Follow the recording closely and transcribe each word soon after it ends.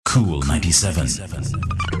Cool 97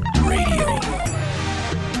 Radio.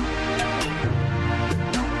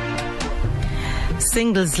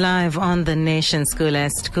 Singles live on the nation's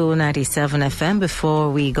coolest Cool 97 FM. Before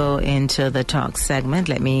we go into the talk segment,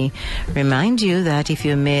 let me remind you that if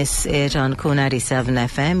you miss it on Cool 97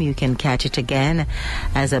 FM, you can catch it again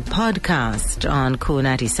as a podcast on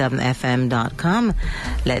cool97fm.com.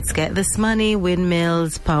 Let's get this money,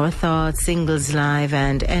 Windmills, Power Thoughts, Singles Live,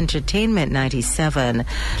 and Entertainment 97.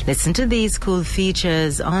 Listen to these cool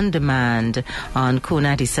features on demand on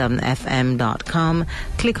cool97fm.com.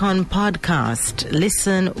 Click on podcast.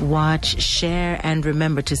 Listen, watch, share, and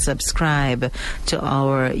remember to subscribe to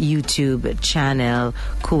our YouTube channel,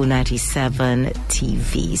 Cool 97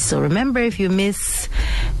 TV. So remember, if you miss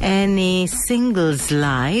any Singles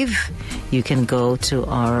Live, you can go to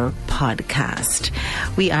our podcast.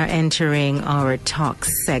 We are entering our talk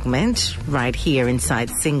segment right here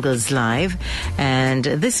inside Singles Live. And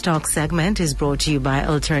this talk segment is brought to you by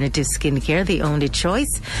Alternative Skincare, the only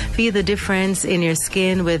choice. Feel the difference in your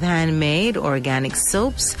skin with handmade organic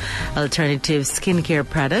soaps. Alternative skincare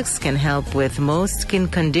products can help with most skin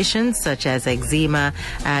conditions such as eczema,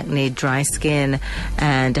 acne, dry skin,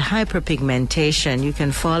 and hyperpigmentation. You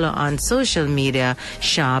can follow on social media,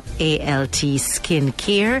 shop ALT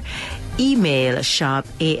Skincare. Email shop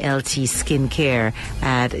altsskincare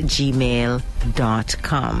at gmail.com.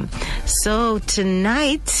 So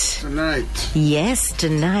tonight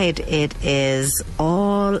it is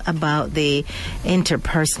all about the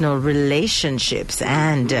interpersonal relationships,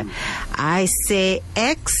 and I say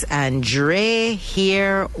X and Dre,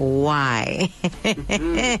 hear why. I'm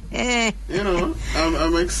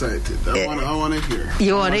excited. I want to hear.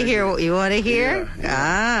 You want to hear? You want to hear?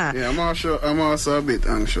 Yeah, I'm also a bit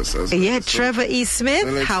anxious as well. Yeah, Trevor E. Smith,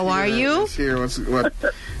 so how are you? Let's hear what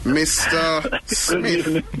Mr.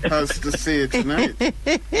 Smith has to say tonight.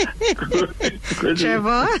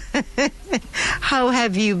 Trevor, how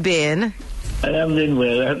have you been? I have been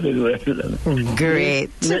well. Great.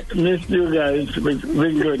 Miss you guys.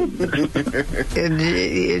 Been good.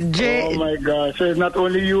 Oh my gosh. So it's not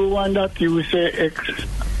only you one that you say X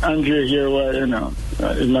Andre here,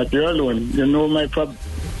 it's not you alone. You know my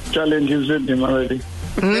challenges with him already.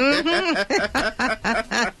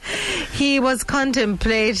 He was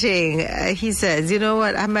contemplating. He says, "You know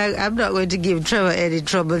what? I'm not going to give Trevor any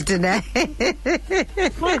trouble tonight." I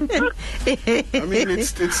mean,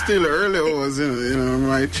 it's still early hours,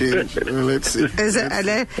 might change. Let's see.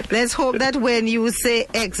 Let's hope that when you say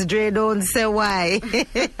X, Dre don't say Y.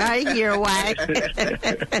 I hear why.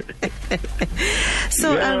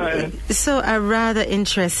 So a rather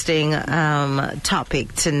interesting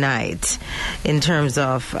topic tonight in terms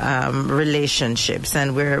of relationships,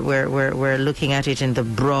 and we're looking at it in the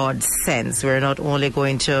broad sense. We're not only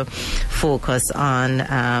going to focus on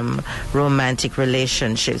romantic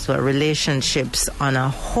relationships, but relationships on a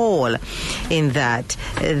whole, in that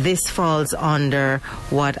this falls under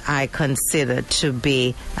what I consider to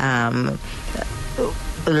be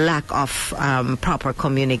lack of proper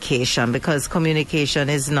communication, because communication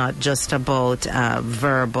is not just about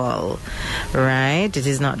verbal, right? It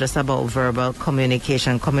is not just about verbal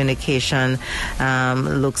communication. Communication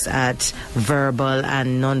looks at verbal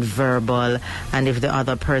and non-verbal, and if the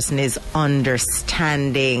other person is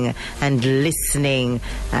understanding and listening,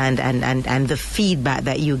 and the feedback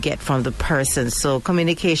that you get from the person. So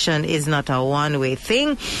communication is not a one-way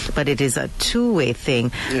thing, but it is a two-way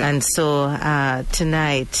thing. Yeah. And so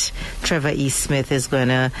tonight, Trevor E. Smith is going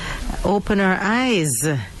to open our eyes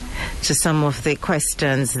to some of the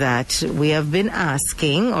questions that we have been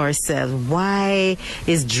asking ourselves. Why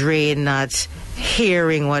is Dre not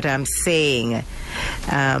hearing what I'm saying?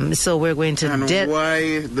 So we're going to... And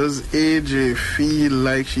why does AJ feel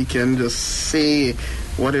like she can just say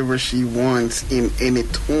whatever she wants in any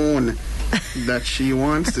tone that she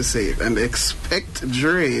wants to say it, and expect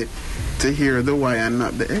Dre to hear the Y and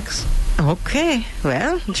not the X? Okay,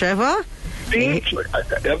 well, Trevor? You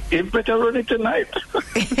better run it tonight.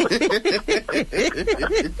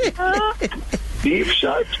 Deep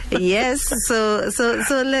shot. Yes, so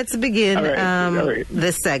let's begin all right.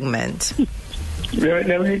 The segment.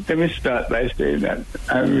 Let me start by saying that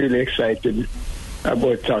I'm really excited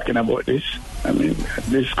about talking about this. I mean,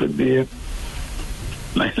 this could be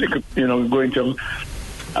going to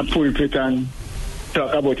a pulpit and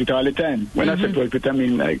talk about it all the time. When I say pulpit, I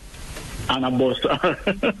mean like on a bus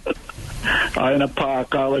or in a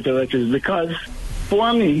park or whatever it is. Because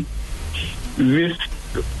for me, this,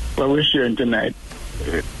 what we're sharing tonight,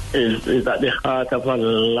 is at the heart of a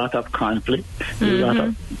lot of conflict, a lot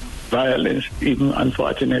of violence, even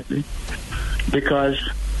unfortunately. Because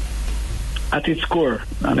at its core,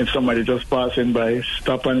 and if somebody just passing by,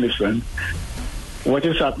 stop and listen, what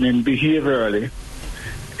is happening behaviorally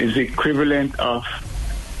is the equivalent of,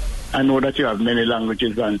 I know that you have many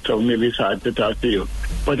languages, and so maybe it's hard to talk to you,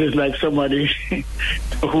 but it's like somebody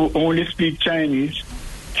who only speaks Chinese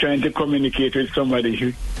trying to communicate with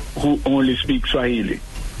somebody who only speaks Swahili.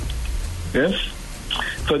 Yes?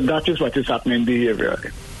 So that is what is happening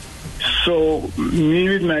behaviorally. So me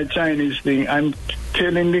with my Chinese thing, I'm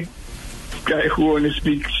telling the guy who only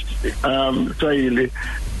speaks Swahili,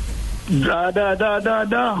 da da da da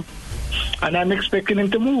da, and I'm expecting him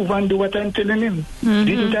to move and do what I'm telling him. Mm-hmm.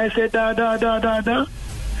 Didn't I say da da da da da?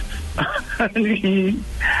 And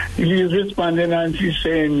he's responding and he's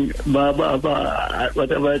saying ba ba ba,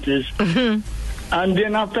 whatever it is. Mm-hmm. And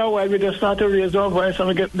then after a while, we just start to raise our voice and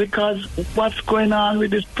we get, because what's going on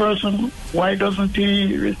with this person? Why doesn't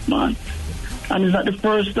he respond? And it's not the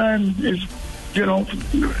first time. It's, you know,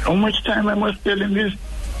 how much time I must tell him this?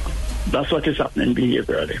 That's what is happening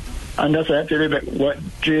behaviorally. And that's why I tell you that what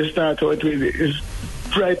Jay started out with is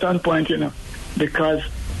right on point, you know, because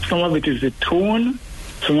some of it is the tone,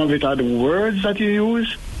 some of it are the words that you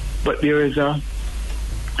use, but there is a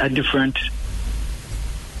different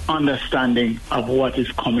understanding of what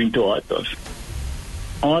is coming towards us.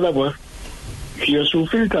 All of us hear through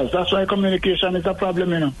filters. That's why communication is a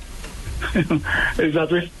problem, you know. Is that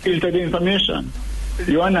we filter the information.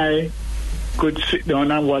 You and I could sit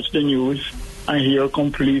down and watch the news and hear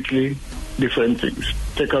completely different things,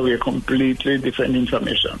 take away completely different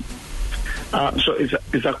information. So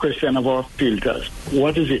it's a question of our filters.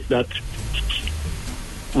 What is it that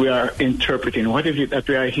we are interpreting? What is it that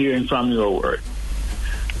we are hearing from your word?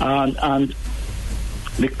 And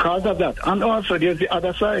because of that, and also there's the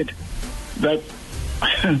other side, that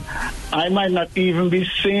I might not even be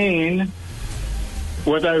saying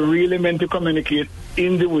what I really meant to communicate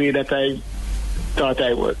in the way that I thought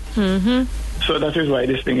I would. Mm-hmm. So that is why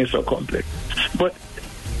this thing is so complex. But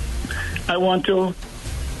I want to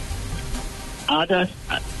add a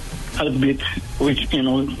bit, which, you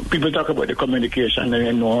know, people talk about the communication, and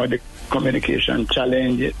you know the communication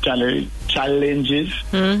challenges.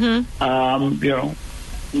 Mm-hmm. You know,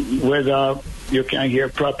 whether you can hear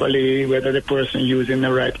properly, whether the person using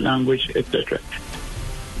the right language, etc.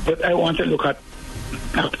 But I want to look at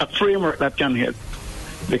a framework that can help,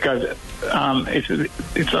 because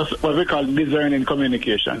it's what we call discerning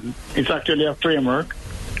communication. It's actually a framework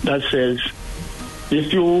that says,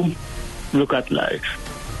 if you look at life,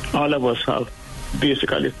 all of us have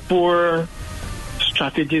basically 4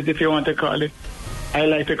 strategies, if you want to call it. I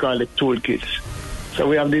like to call it toolkits. So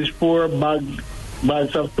we have these 4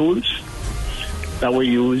 bags of tools that we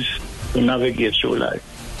use to navigate through life.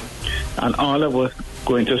 And all of us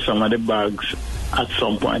go into some of the bags at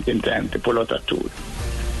some point in time to pull out a tool.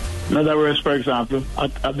 In other words, for example,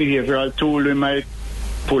 a behavioral tool we might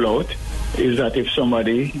pull out is that if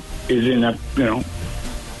somebody is in a, you know,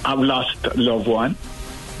 have lost a loved one,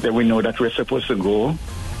 then we know that we're supposed to go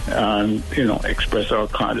and, you know, express our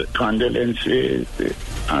condolences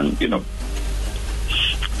and, you know,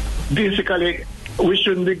 basically we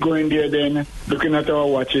shouldn't be going there then looking at our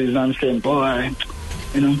watches and saying, boy,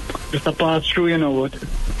 you know, just a pass through, you know what,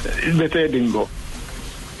 it's better it didn't go.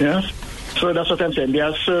 Yes? So that's what I'm saying. There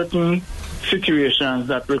are certain situations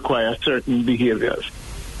that require certain behaviors.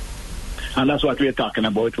 And that's what we're talking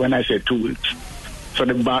about when I say tools. So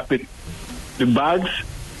the bags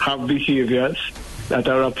have behaviors that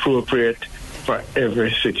are appropriate for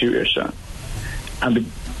every situation. And the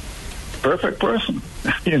perfect person,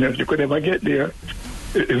 you know, if you could ever get there,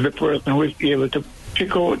 is the person who is able to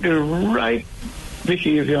pick out the right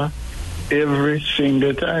behavior every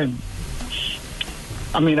single time.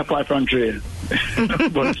 I mean, apart from Dre.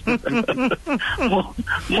 But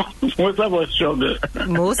most of us struggle.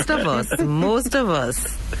 Most of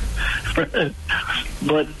us.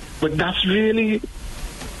 But that's really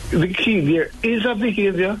the key. There is a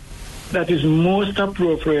behavior that is most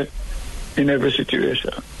appropriate in every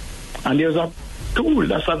situation. And there's a tool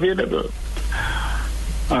that's available.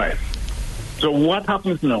 All right. So what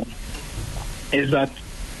happens now is that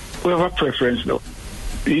we have a preference, though.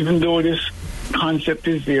 Even though this concept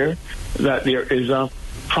is there, that there is a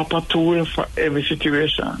proper tool for every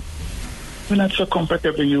situation, we're not so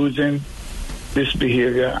comfortable using this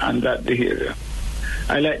behavior and that behavior.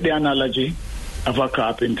 I like the analogy of a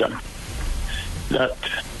carpenter. That,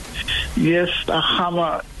 yes, a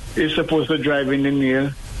hammer is supposed to drive in the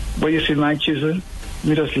nail, but you see my chisel,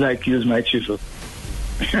 me just like use my chisel.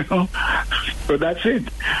 You know? So that's it.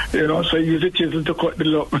 You know, so use the chisel to cut the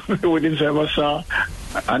loop with inside of a saw.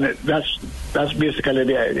 And that's basically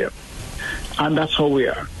the idea. And that's how we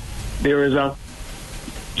are. there is a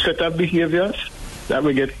set of behaviors that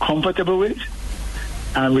we get comfortable with,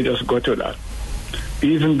 and we just go to that,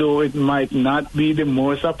 even though it might not be the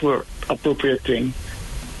most appropriate thing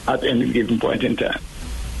at any given point in time.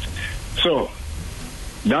 So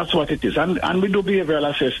that's what it is. And we do behavioral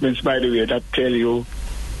assessments, by the way, that tell you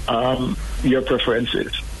your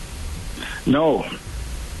preferences. No,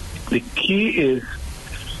 the key is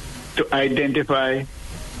to identify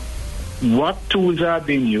what tools are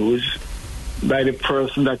being used by the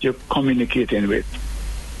person that you're communicating with.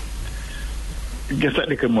 It gets a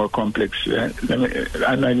little more complex.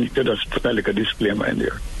 I need to just put a little disclaimer in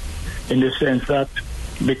there. In the sense that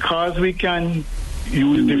because we can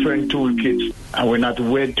use different toolkits and we're not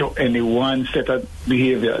wed to any one set of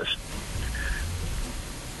behaviors,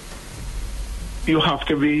 you have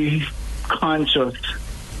to be conscious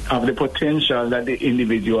of the potential that the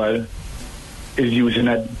individual is using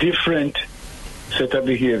a different set of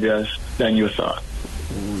behaviors than you thought.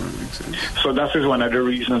 That makes sense. So that is one of the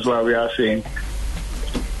reasons why we are saying,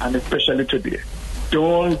 and especially today,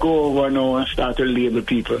 don't go over now and start to label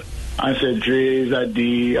people and say Dre is a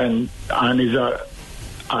D and Ann is a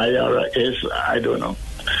I or a S. I don't know.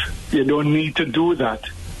 You don't need to do that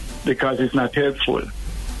because it's not helpful.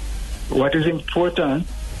 What is important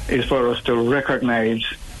is for us to recognize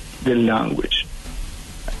the language.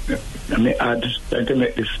 Let me add, trying to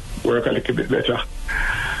make this work a little bit better.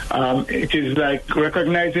 It is like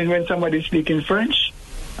recognizing when somebody is speaking French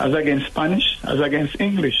as against Spanish, as against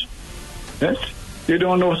English. Yes? You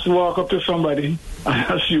don't just walk up to somebody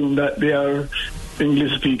and assume that they are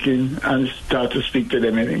English speaking and start to speak to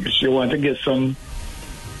them in English. You want to get some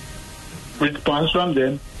response from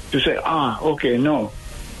them to say, okay, no,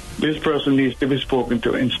 this person needs to be spoken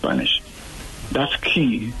to in Spanish. That's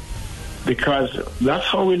key, because that's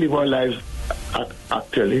how we live our lives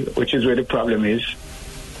actually, which is where the problem is.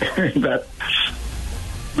 That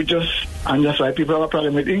we just, and that's why people have a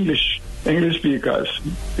problem with English speakers,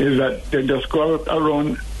 is that they just go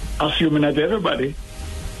around assuming that everybody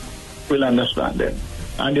will understand them.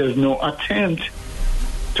 And there's no attempt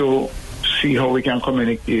to see how we can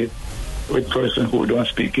communicate with persons who don't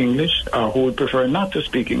speak English or who would prefer not to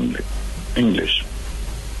speak English.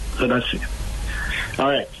 So that's it. All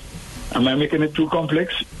right. Am I making it too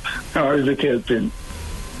complex, or is it helping?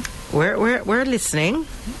 We're listening.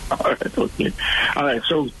 All right, okay. All right,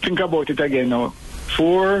 so think about it again now.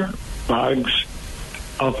 4 bags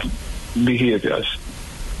of behaviors,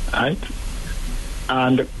 right?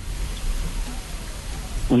 And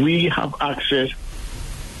we have access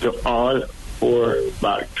to all 4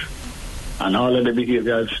 bags and all of the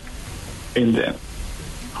behaviors in them.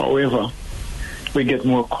 However, we get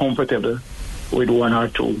more comfortable with 1 or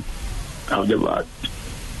 2 of the bags.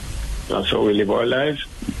 That's how we live our lives,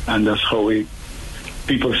 and that's how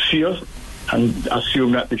people see us and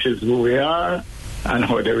assume that this is who we are and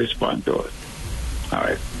how they respond to us. All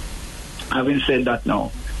right. Having said that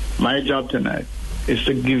now, my job tonight is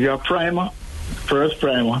to give you a first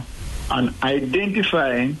primer, on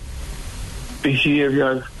identifying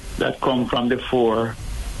behaviors that come from the 4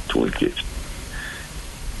 toolkits.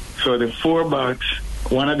 So the 4 bags,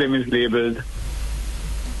 one of them is labeled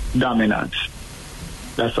dominance.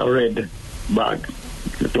 That's a red bag,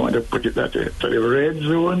 if you want to put it that way. So the red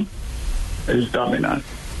zone is dominant.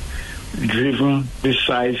 Driven,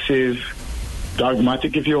 decisive,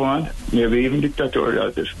 dogmatic if you want, maybe even dictatorial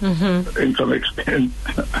in some extent.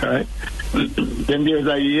 Right? Then there's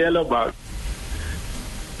a yellow bag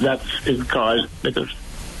that is called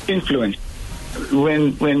influence.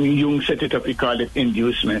 When Jung set it up, he called it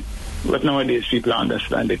inducement. But nowadays people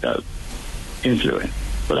understand it as influence.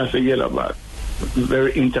 So that's a yellow bag.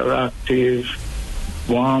 Very interactive,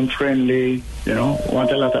 warm, friendly,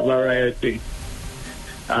 want a lot of variety.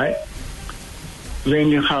 Right? Then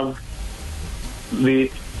you have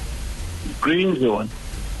the green zone,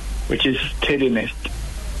 which is steadiness,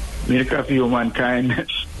 milk of human kindness,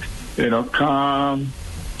 calm,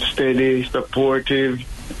 steady, supportive,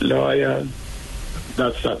 loyal.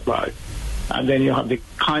 That's that bag. And then you have the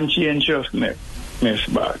conscientiousness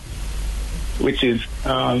bag, which is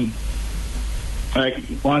like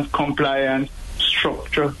one compliant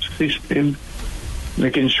structure system,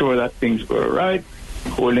 making sure that things go right,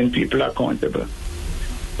 holding people accountable.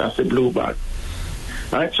 That's the blue bag.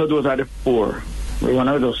 Right? So those are the 4. We want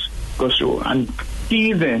to just go through. And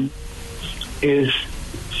key then is,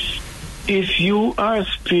 if you are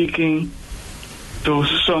speaking to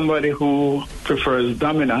somebody who prefers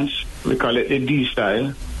dominance, we call it the D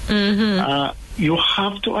style, you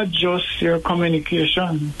have to adjust your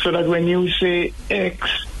communication so that when you say X,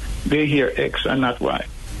 they hear X and not Y.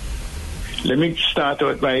 Let me start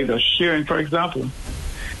out by just sharing, for example.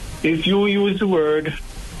 If you use the word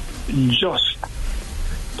just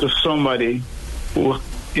to somebody who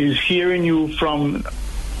is hearing you from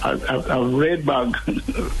a red bag,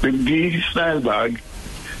 the B-style bag,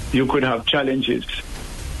 you could have challenges.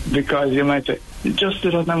 Because you might say, just do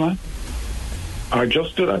that, man. Or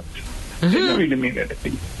just do that. It don't really mean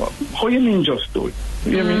anything. Well, how you mean just do it?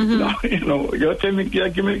 You mean, no, you're telling me,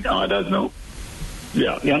 give me orders now?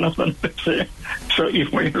 Yeah, you understand what I'm saying? So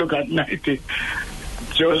if when you look at 90,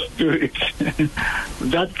 just do it.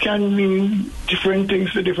 That can mean different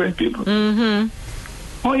things to different people.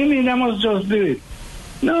 How you mean I must just do it?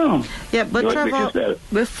 No. Yeah, but Trevor,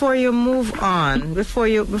 before you move on, before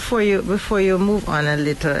you move on a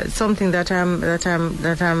little, something that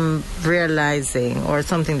I'm realizing, or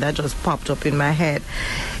something that just popped up in my head,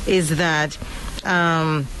 is that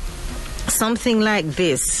something like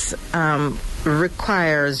this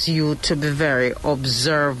requires you to be very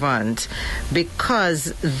observant,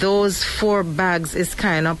 because those 4 bags is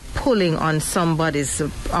kind of pulling on somebody's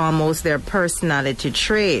almost their personality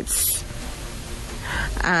traits.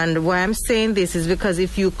 And why I'm saying this is because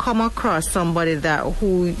if you come across somebody that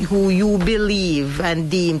who you believe and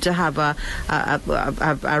deem to have a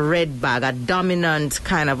red bag, a dominant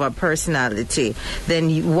kind of a personality,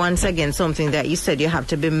 then once again, something that you said, you have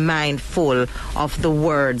to be mindful of the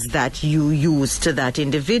words that you use to that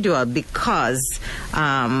individual, because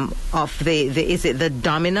of the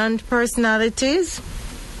dominant personalities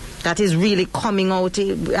that is really coming out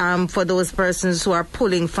for those persons who are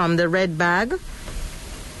pulling from the red bag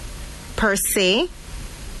per se.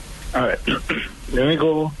 All right, let me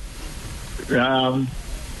go. I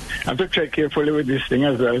have to tread carefully with this thing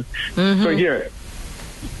as well. So here,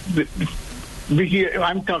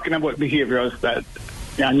 I'm talking about behavioral style,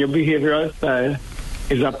 and your behavioral style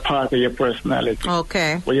is a part of your personality.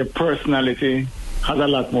 Okay. Well, your personality has a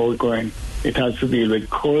lot more going. It has to do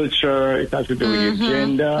with culture. It has to do with your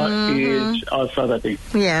gender, age, all sorts of things.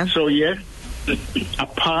 Yeah. So yes, a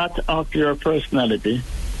part of your personality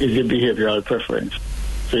is your behavioral preference,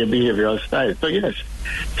 so your behavioral style. So yes,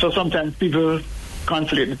 so sometimes people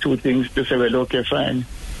conflate the two things to say, well, okay, fine.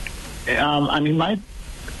 And he might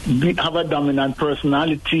have a dominant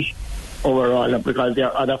personality overall because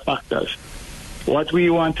there are other factors. What we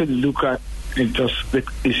want to look at is just the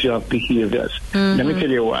issue of behaviors. Let me tell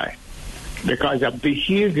you why. Because a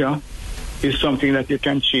behavior is something that you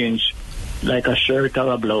can change, like a shirt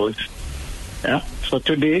or a blouse. Yeah. So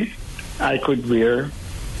today, I could wear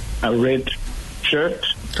a red shirt.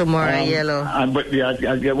 Tomorrow, yellow. But yeah,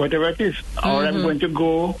 whatever it is. Or I'm going to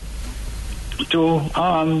go to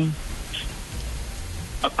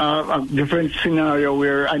a different scenario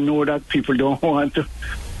where I know that people don't want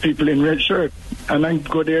people in red shirt, and I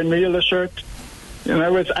go there in the yellow shirt. In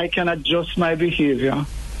other words, I can adjust my behavior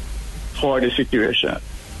for the situation.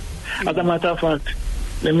 As a matter of fact,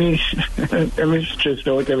 let me stress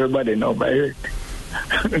out everybody now by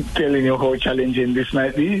telling you how challenging this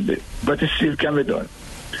might be, but it still can be done.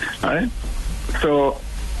 All right? So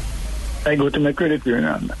I go to my credit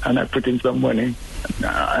union and I put in some money.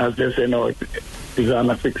 As they say, no, it's on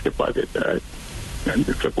a fixed deposit. Right? And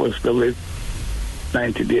it's supposed to wait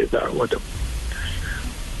 90 days or whatever.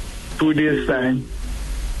 2 days time,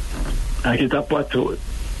 I hit a pothole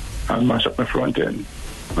and mash up my front end.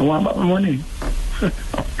 I want back my money.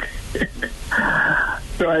 Okay.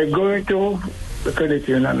 So I go into the credit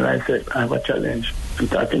union and I say, I have a challenge. I'm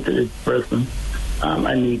talking to this person.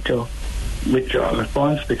 I need to withdraw my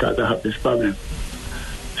funds because I have this problem.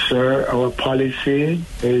 Sir, our policy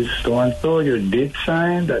is so and so. You did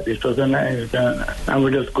sign that this was an accident, and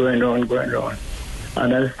we're just going on.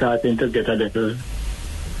 And I'm starting to get a little,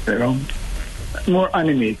 more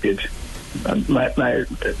animated. My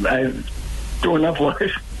tone of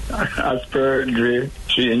voice, as per Dre,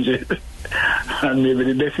 changes, and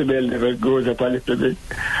maybe the decibel level goes up a little bit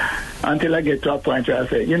until I get to a point where I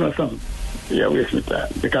say, something. Yeah, waste my time.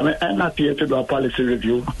 Because I'm not here to do a policy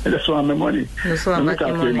review. I just want my money. Let me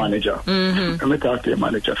talk to your manager. Let me talk to your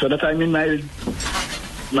manager. So that I'm in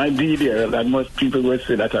my D there, that most people would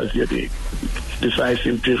say that as your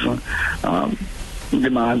decisive, different,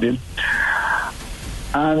 demanding.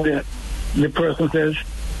 And the person says,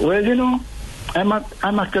 well, I'm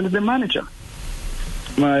actually the manager.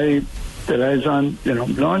 My teller is on,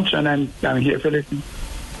 lunch, and I'm here for listening.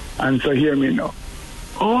 And so hear me now.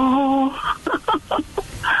 Oh,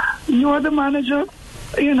 you are the manager?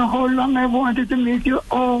 How long I wanted to meet you?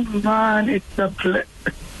 Oh, man, it's a pleasure.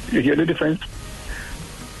 You hear the difference?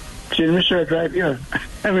 Change my shirt right here.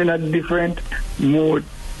 I'm in a different mood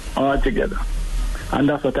altogether. And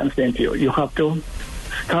that's what I'm saying to you. You have to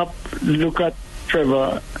stop look at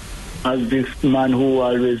Trevor as this man who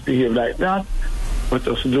always behave like that, but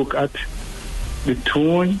just look at the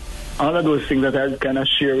tone, all of those things that I kind of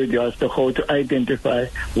share with you as to how to identify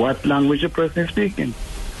what language a person is speaking.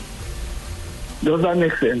 Does that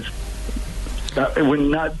make sense? We're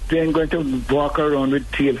not then going to walk around with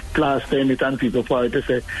tape plaster in it and people for it to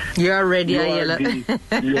say, you're already you a are yellow.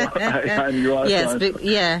 you are, and you are Yes, so.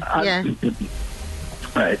 yeah.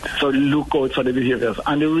 Right, so look out for the behaviors.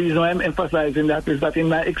 And the reason why I'm emphasizing that is that in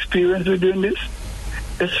my experience with doing this,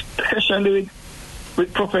 especially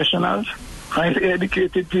with professionals, highly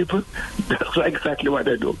educated people, that's exactly what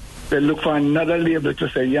they do. They look for another label to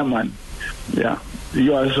say, yeah, man, yeah,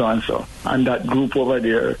 you are so and so. And that group over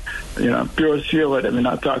there, pure see over them and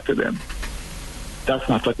not talk to them. That's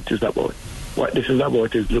not what it is about. What this is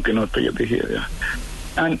about is looking out for your behavior.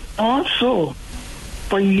 And also,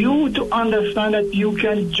 for you to understand that you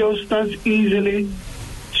can just as easily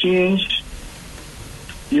change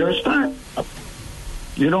your style.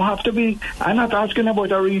 You don't have to be, I'm not asking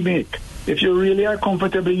about a remake. If you really are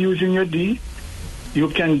comfortable using your D, you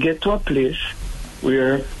can get to a place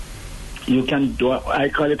where you can do, I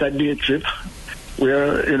call it a day trip,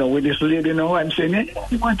 where, with this lady now, I'm saying, hey,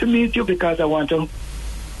 I want to meet you because I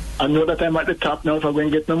know that I'm at the top now if I'm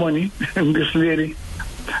going to get my money. And this lady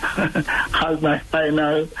has my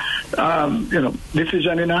final,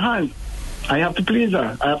 decision in her hand. I have to please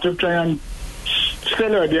her. I have to try and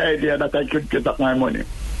sell her the idea that I could get up my money.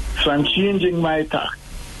 So I'm changing my tack.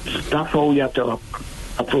 That's how we have to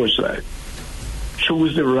approach that.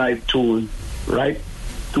 Choose the right tool,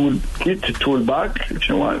 get the tool back if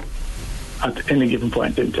you want at any given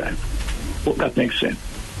point in time. Hope that makes sense.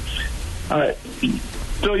 All right.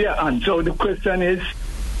 So and so the question is,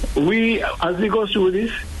 as we go through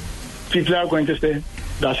this, people are going to say,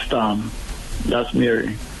 that's Tom, that's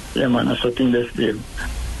Mary. Yeah, man, that's something that's real.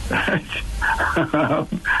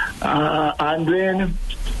 And then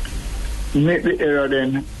make the error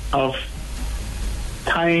then of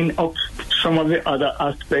tying up some of the other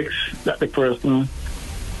aspects that the person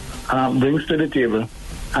brings to the table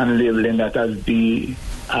and labeling that as DISRC.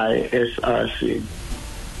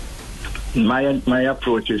 My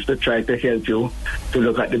approach is to try to help you to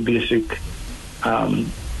look at the basic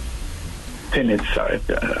tenets or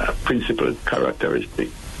principal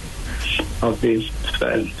characteristics of these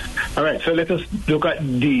styles. All right, so let us look at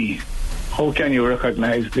D. How can you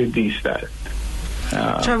recognize the D style?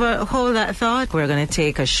 Trevor, hold that thought. We're going to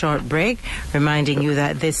take a short break, reminding you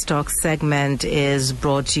that this talk segment is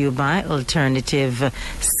brought to you by Alternative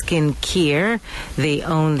Skin Care, the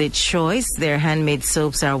only choice. Their handmade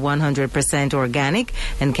soaps are 100% organic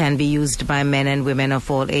and can be used by men and women of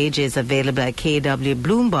all ages. Available at KW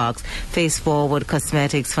Bloombox, Face Forward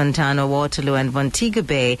Cosmetics, Fontana, Waterloo, and Montego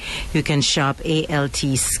Bay. You can shop ALT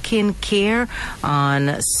Skin Care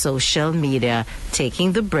on social media.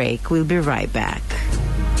 Taking the break. We'll be right back.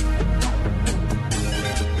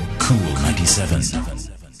 Cool 97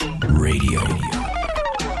 Radio.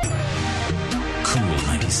 Cool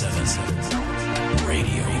 97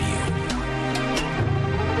 Radio.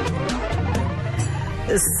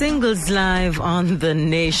 Singles live on the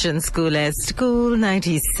Nation School at Cool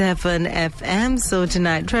 97 FM. So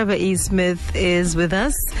tonight, Trevor E. Smith is with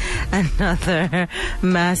us. Another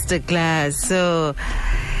masterclass. So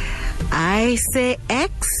I say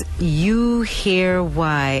X, you hear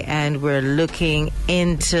Y, and we're looking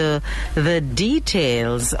into the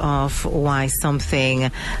details of why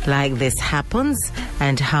something like this happens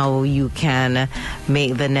and how you can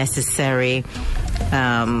make the necessary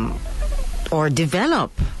or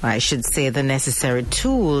develop, I should say, the necessary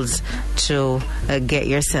tools to get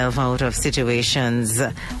yourself out of situations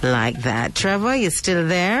like that. Trevor, you still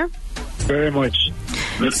there? Very much.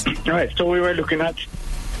 All right, so we were looking at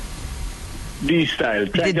D style.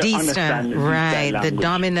 The D style, right? The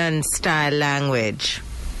dominant style language.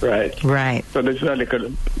 Right. So this is like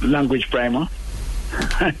a language primer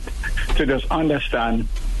to just understand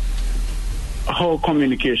how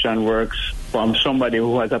communication works from somebody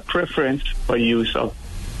who has a preference for use of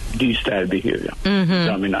D style behavior,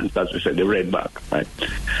 dominance, as we said, the red back, right?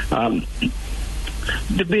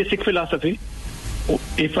 The basic philosophy,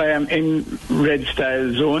 if I am in red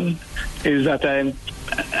style zone, is that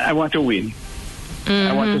I want to win.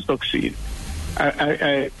 I want to succeed.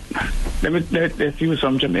 Let's use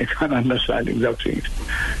some Jamaican understandings of things.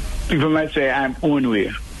 People might say I'm own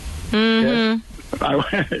way. Yes?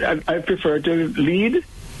 I prefer to lead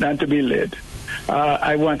than to be led.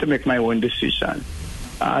 I want to make my own decision,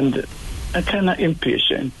 and I'm kind of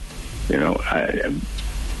impatient.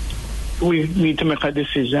 we need to make a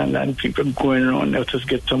decision, and people going around, let us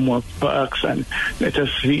get some more parks and let us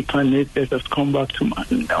sleep on it, let us come back to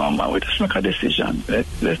man, we just make a decision.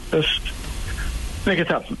 Let's just make it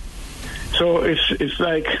happen. So it's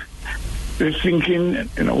like we're thinking,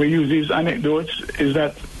 we use these anecdotes, is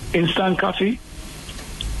that instant coffee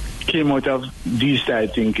came out of D-style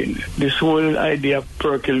thinking. This whole idea of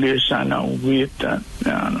percolation and weight, no,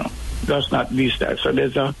 that's not D-style. So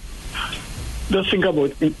just think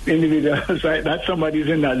about individuals like that. Somebody's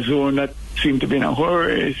in that zone that seem to be in a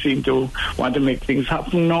hurry, seem to want to make things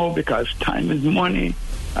happen now because time is money.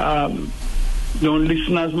 Don't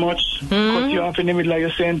listen as much, cut you off in the middle of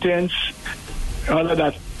your sentence. All of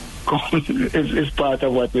that is part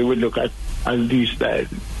of what we would look at as D-style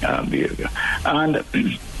behavior. And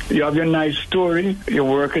you have your nice story, you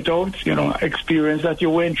work it out, experience that you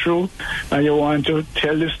went through, and you want to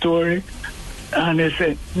tell the story. And they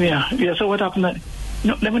say, yeah, so what happened?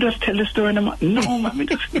 No, let me just tell the story. No, let me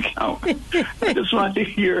just I just want to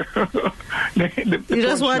hear. You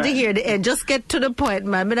just want to hear the end. Just get to the point,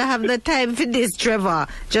 man. I don't have the time for this, Trevor.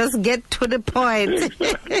 Just get to the point.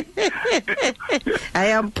 I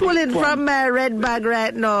am pulling from my red bag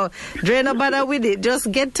right now. Drain no bother with it.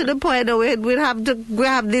 Just get to the point. We have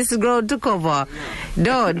this ground to cover.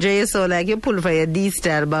 No, Jay, so like you pull for your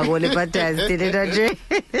D-style bag only for time still, Jay.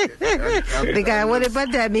 Because only for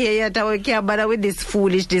time here you can't bother with this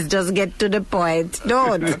foolishness. Just get to the point.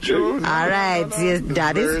 Don't. All right. Yes,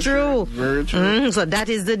 that is true. Very true. So that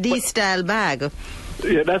is the D-style bag.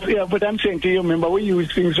 Yeah, but I'm saying to you, remember, we use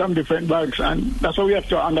things from different bags, and that's what we have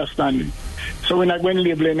to understand. So we're not going to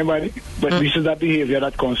label anybody, but this is that behavior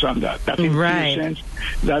that comes from that. That impatience,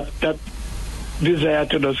 that desire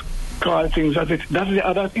to just call things as it. That's the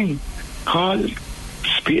other thing. Call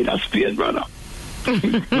spade a spade, brother.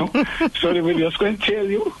 So they will just going to tell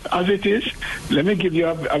you as it is. Let me give you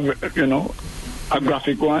a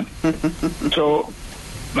graphic one. So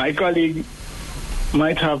my colleague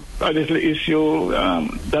might have a little issue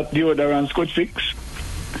that deodorants could fix.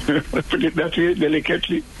 Put it that way,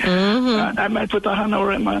 delicately. And I might put a hand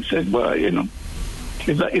over him and say, well,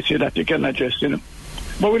 it's an issue that you can address,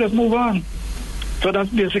 But we just move on. So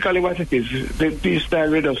that's basically what it is. These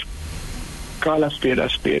style with us call a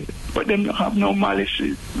spade, but them have no malice.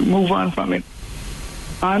 Move on from it.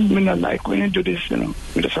 And me not like when you do this,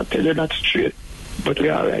 we just have to tell you that straight. But we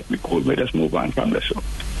are right, we cool, we just move on from this. So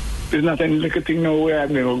there's not any little thing now where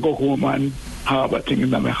I'm going to go home and harbor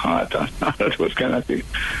things in my heart and that was kind of thing.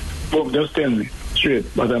 But just tell me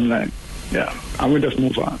straight, bottom line. Yeah, and we just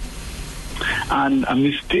move on. And a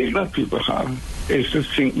mistake that people have is to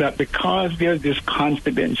think that because there's this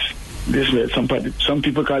confidence, this way, some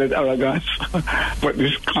people call it arrogance, but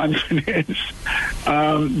this confidence,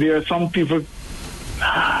 there are some people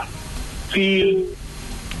feel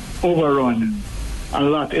overrun a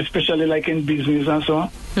lot, especially like in business and so on.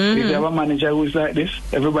 If you have a manager who's like this,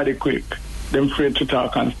 everybody quick. They're afraid to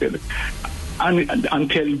talk and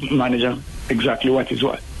tell manager exactly what is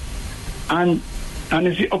what. And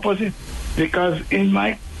it's the opposite, because in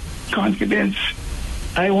my confidence,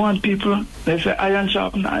 I want people, they say iron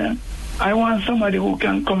sharpen iron. I want somebody who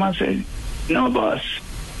can come and say, no, boss,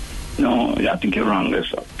 no, I think you're wrong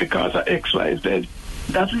this because of X, Y, Z.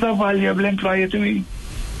 That's a valuable employee to me.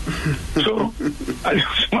 So I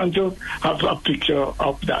just want to have a picture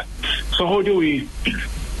of that. So how do we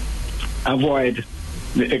avoid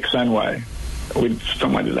the X and Y with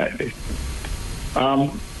somebody like this?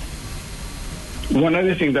 One of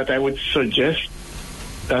the things that I would suggest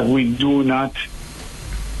that we do not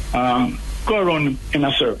go around in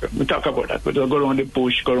a circle. We talk about that. We don't go around the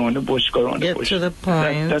bush, go around the bush, go around the bush. Get to the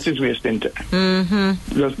point. That is wasting time.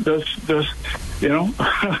 Just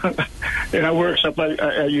in a workshop,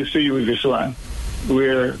 I used to use this one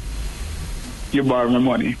where you borrow my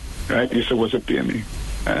money, right? You're supposed to pay me.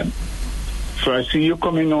 And so I see you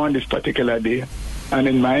coming on this particular day, and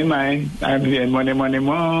in my mind, I'm saying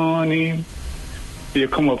money. You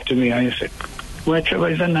come up to me and you say, well, Trevor,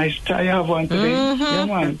 it's a nice tie you have on today. Yeah,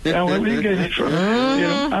 man. And where will you get it from?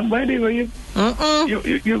 And by the way, you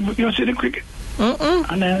see the cricket.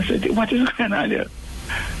 And then I said, what is going on there?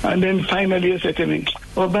 And then finally you said to me,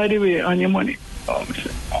 oh, by the way, on your money. Oh, I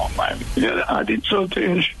said, oh man, I did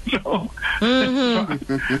something. All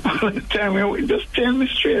the time, just tell me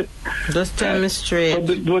straight. Just tell me straight. So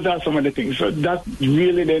those are some of the things. So that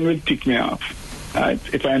really then will tick me off.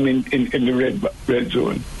 If I'm in the red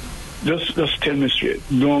zone. Just tell me straight.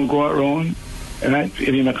 Don't go around. Right?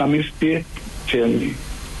 If you make a mistake, tell me.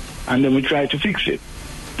 And then we try to fix it.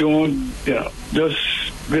 Don't, just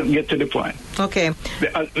get to the point. Okay.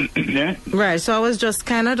 Yeah? Right. So I was just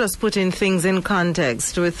kind of putting things in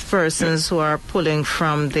context with persons who are pulling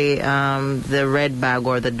from the red bag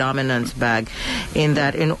or the dominance bag, in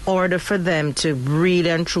that in order for them to really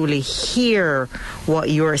and truly hear what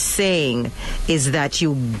you're saying is that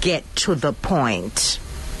you get to the point.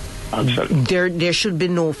 Absolutely. There should be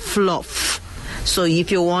no fluff. So if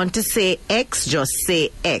you want to say X, just say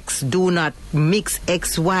X. Do not mix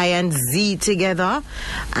X, Y, and Z together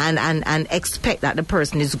and expect that the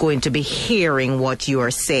person is going to be hearing what you are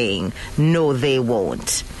saying. No, they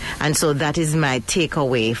won't. And so that is my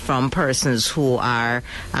takeaway from persons who are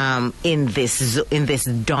in this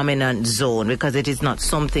dominant zone, because it is not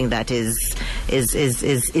something that is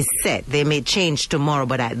set. They may change tomorrow,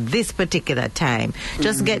 but at this particular time,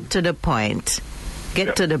 just get to the point.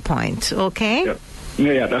 Get to the point, okay?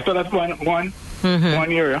 Yeah, that's one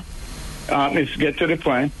area. Is get to the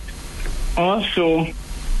point. Also,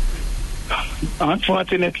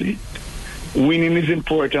 unfortunately, winning is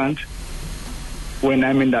important when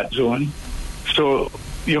I'm in that zone. So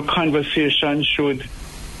your conversation should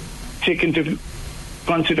take into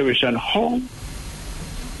consideration, how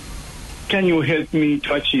can you help me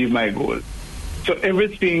to achieve my goal? So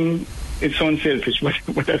everything, it sounds selfish,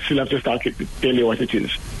 but I still have to tell you what it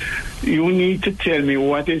is. You need to tell me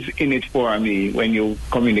what is in it for me when you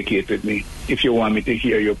communicate with me, if you want me to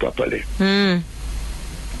hear you properly.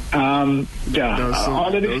 All of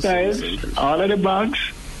the styles, all of the bags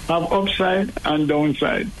have upside and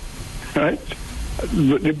downside, right?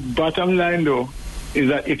 The bottom line, though, is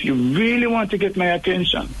that if you really want to get my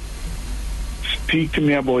attention, speak to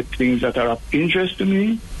me about things that are of interest to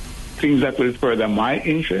me, things that will further my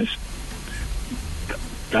interest.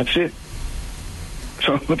 That's it.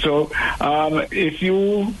 So if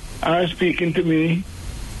you are speaking to me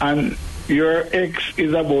and your X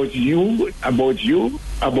is about you,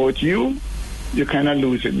 you're kind of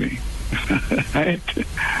losing me. Right?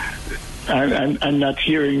 I'm not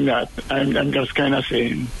hearing that. I'm just kind of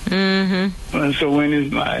saying. And so when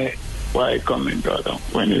is my Y coming, brother?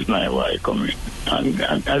 When is my Y coming? And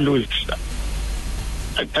I lose.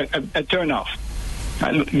 I turn off.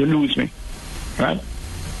 You lose me. Right?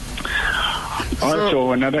 Also,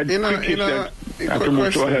 So, another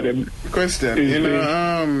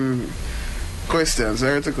question,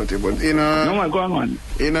 sorry to cut you, but go on.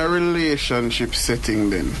 In a relationship setting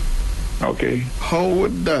then, okay, how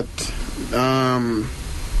would that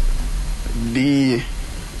the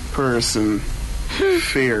person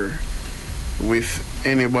fare with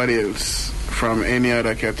anybody else from any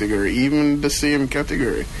other category, even the same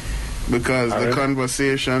category? Because the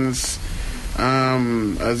conversations,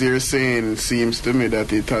 as you're saying, seems to me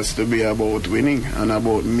that it has to be about winning and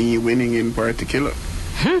about me winning in particular.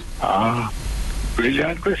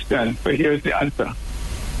 Brilliant question. But here's the answer.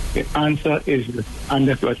 The answer is, and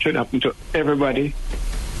that's what should happen to everybody,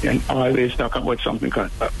 and always talk about something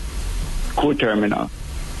called co-terminal.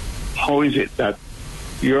 How is it that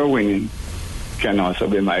your winning can also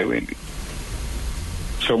be my winning?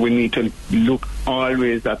 So we need to look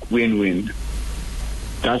always at win-win.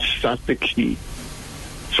 That's the key.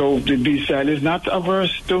 So the B-side is not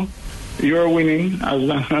averse to your winning as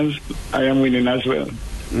long as I am winning as well.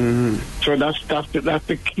 So that's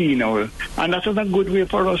the key now, and that's a good way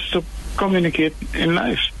for us to communicate in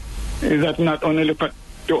life. Is that not only look at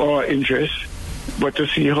to our interests, but to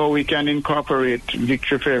see how we can incorporate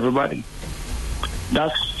victory for everybody.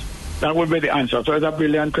 That would be the answer. So it's a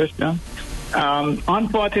brilliant question.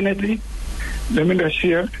 Unfortunately, let me just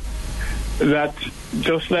share that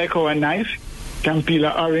just like how a knife can peel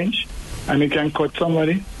an orange and it can cut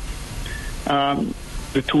somebody,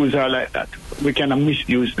 the tools are like that. We cannot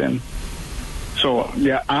misuse them. So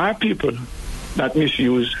there are people that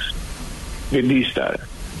misuse the D style.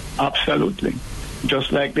 Absolutely.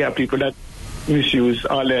 Just like there are people that misuse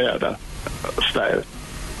all the other styles.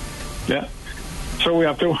 Yeah. So we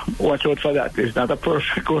have to watch out for that. It's not a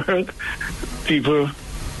perfect world. People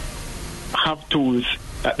have tools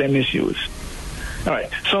that they misuse. All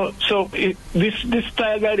right. So this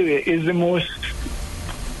style, by the way, is the most,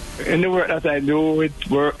 in the work that I do with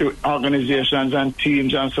organizations and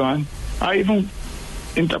teams and so on, or even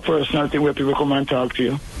interpersonal thing where people come and talk to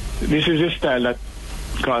you, this is the style that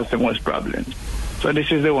causes the most problems. So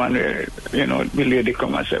this is the one where, the lady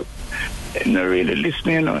come and say, not really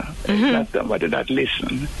listening, it's not somebody that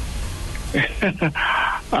listens.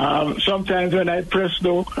 Sometimes when I press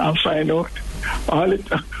no and find out,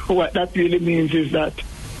 what that really means is that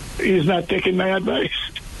he's not taking my advice,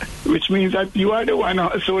 which means that you are the one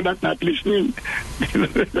also that's not listening.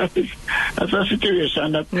 That's a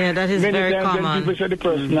situation that that is many very times common. when people say the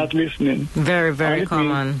person not listening. Very, very All it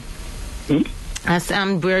means-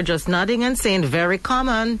 common. We're just nodding and saying very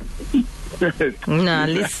common. No,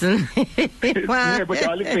 listen. Yeah, but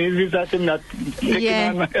all it means is that I'm not taking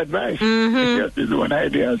on my advice. Just his own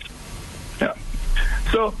ideas. Yeah.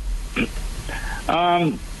 So,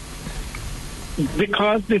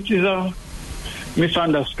 because this is a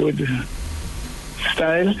misunderstood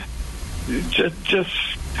style, just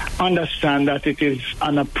understand that it is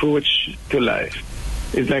an approach to life.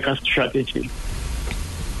 It's like a strategy.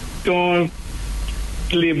 Don't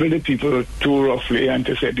label the people too roughly and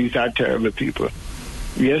to say these are terrible people.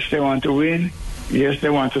 Yes, they want to win. Yes, they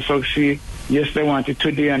want to succeed. Yes, they want it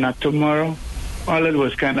today and not tomorrow. All of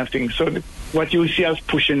those kind of things. So what you see as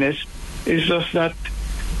pushiness is just that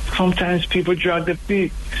sometimes people drag the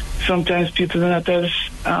feet. Sometimes people are not as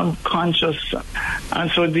conscious.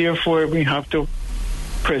 And so therefore we have to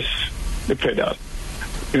press the pedal.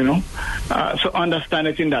 So understand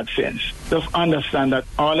it in that sense. Just understand that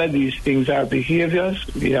all of these things are behaviors,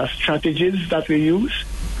 they are strategies that we use,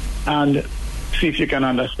 and see if you can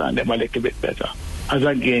understand them a little bit better, as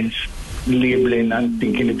against labeling and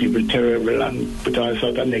thinking the people terrible and put all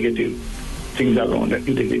sorts of negative things around the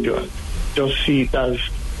individual. Just see it as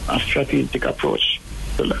a strategic approach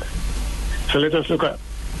to life. So let us look at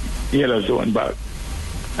yellow zone bag.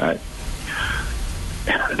 Right?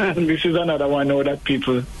 This is another one now that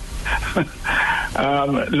people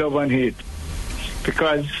love and hate,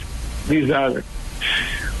 because these are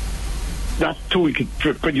that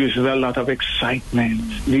toolkit produces a lot of excitement.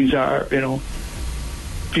 These are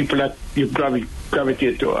people that you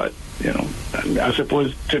gravitate toward. And I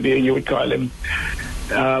suppose today you would call them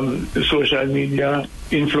social media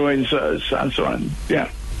influencers and so on. Yeah,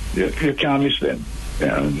 you can't miss them.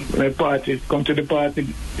 When parties come to the party,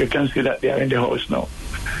 you can see that they are in the house now.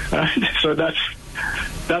 So that's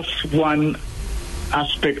one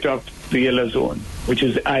aspect of the yellow zone, which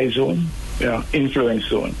is the I zone, influence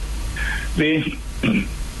zone. The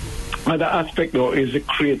other aspect, though, is the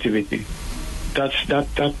creativity. That's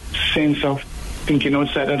that sense of thinking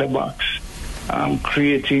outside of the box,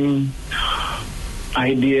 creating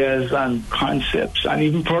ideas and concepts and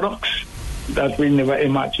even products that we never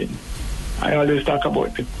imagined. I always talk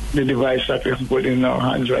about the device that we have put in our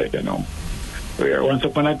hands right now. Where once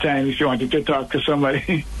upon a time, if you wanted to talk to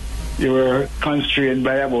somebody, you were constrained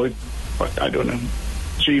by about,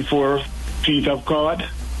 3-4 feet of cord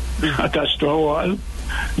attached to a wall.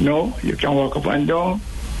 No, you can walk up and down,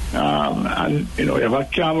 and you have a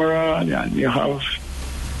camera and you have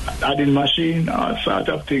adding machine, all sort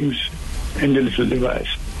of things in the little device.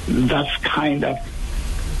 That's kind of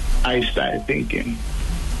I-style thinking.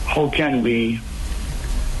 How can we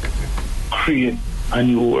create a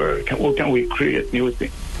new world? How can we create new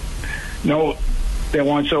things? Now, they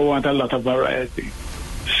also want a lot of variety.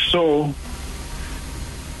 So,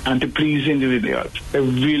 and to please individuals. They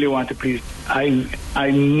really want to please. I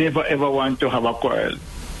never ever want to have a quarrel.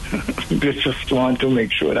 They just want to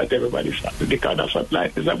make sure that everybody's happy, because that's what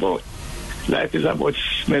life is about. Life is about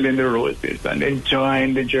smelling the roses and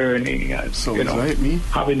enjoying the journey and like me.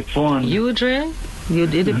 Having fun. You, Dre?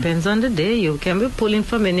 It depends on the day. You can be pulling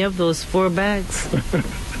from any of those 4 bags.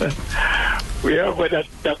 Yeah, but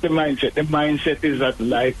that's the mindset. The mindset is that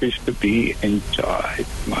life is to be enjoyed,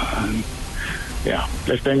 man. Yeah,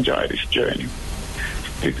 let's enjoy this journey.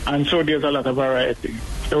 And so there's a lot of variety.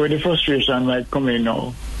 So where the frustration might come in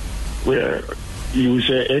now, where you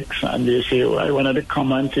say X and they say Y, one of the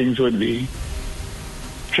common things would be,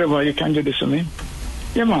 Trevor, you can do this for me?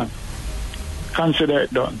 Yeah, man. Consider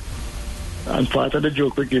it done. And part of the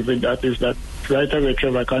joke we give with that is that right away,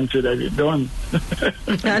 Trevor, consider it done.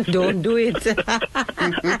 And don't do it.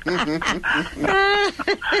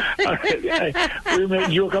 We may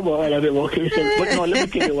joke about all of them, okay? But no,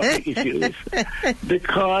 let me tell you what the issue is.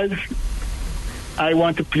 Because I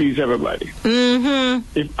want to please everybody.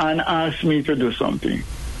 Mm-hmm. If Anne asks me to do something,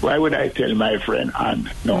 why would I tell my friend Anne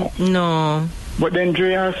no? No. But then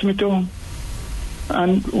Dre asked me to.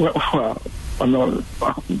 And, well, I'm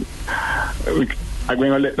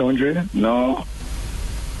going to let down Dre? No.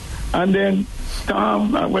 And then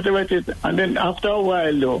Tom, whatever it is. And then after a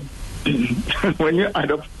while, though, when you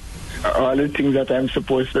add up all the things that I'm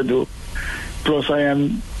supposed to do, plus I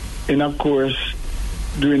am in a course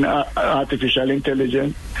doing artificial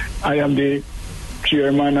intelligence, I am the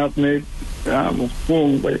chairman of the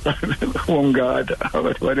home guard,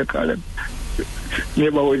 what do you call it?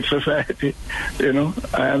 Neighborhood society,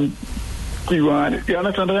 I am. You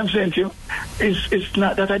understand what I'm saying to you? It's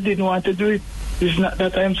not that I didn't want to do it. It's not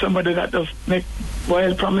that I'm somebody that does make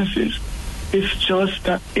wild promises. It's just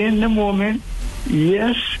that in the moment,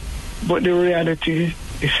 yes, but the reality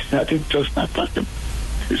is that it's just not possible.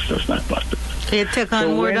 It's just not possible. You take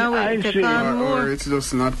on more than we take on more. Or it's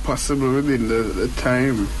just not possible within the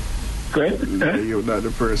time that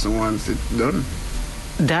the person wants it done.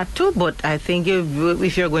 That too, but I think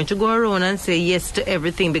if you're going to go around and say yes to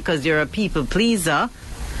everything because you're a people pleaser,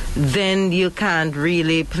 then you can't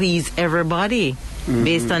really please everybody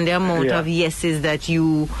based on the amount of yeses that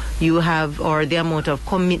you have or the amount of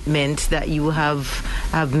commitment that you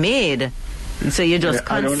have made. So you just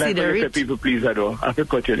consider I don't like it. People pleaser though. I have to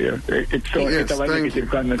cut you there. It's a negative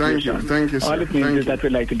connotation. Thank you, sir. All it means is that we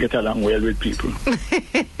like to get along well with people.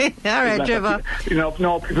 All right, Trevor.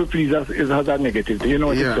 No, people pleaser has a negative. You know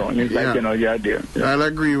what it's on. It's like, you're there. Yeah. I'll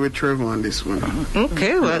agree with Trevor on this one.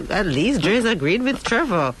 Okay, well, at least Dre's agreed with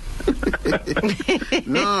Trevor.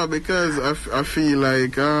 No, because I feel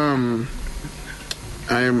like I'm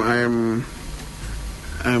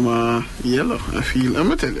yellow. I'm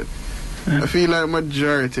gonna tell you. I feel like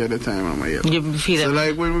majority of the time I'm a yellow. You feel so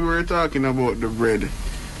like when we were talking about the bread,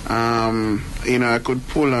 I could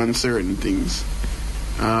pull on certain things.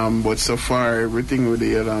 But so far everything with the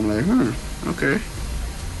yellow, I'm like, okay.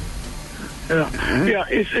 Yeah,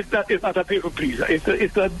 it's not a people pleaser.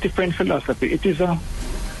 It's a different philosophy. It is a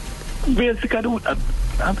basically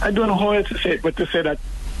I don't know how else to say it, but to say that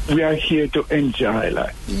we are here to enjoy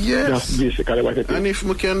life. Yes. That's basically what it is. And if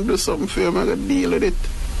we can do something for you, I'm gonna deal with it.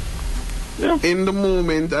 Yeah. In the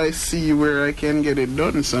moment, I see where I can get it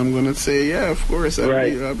done, so I'm gonna say, yeah, of course,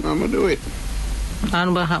 I'm gonna do it.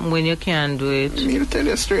 And what happens when you can't do it? I need to tell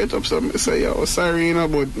you straight up, so say, yo, sorry,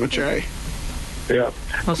 but I try. Yeah.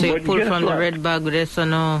 Oh, so you pull from the red bag with this or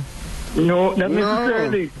no? No, not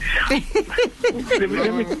necessarily.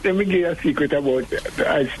 Let me give you a secret about the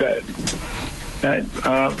Einstein.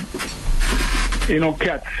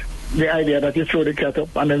 Cats. The idea that you throw the cat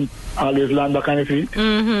up and then always land back on your feet.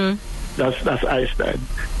 Mm-hmm. That's Einstein.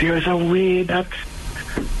 There's a way that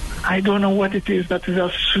I don't know what it is. That is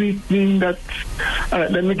a sweet thing. That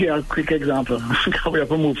let me give a quick example. We have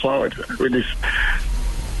to move forward with this.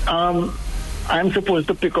 I'm supposed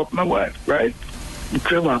to pick up my wife, right?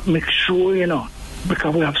 Trevor, make sure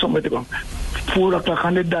because we have somebody to go. 4 o'clock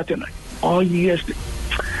on the dot, Oh yes,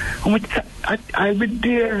 I'll be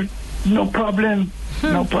there. No problem.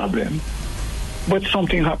 No problem. But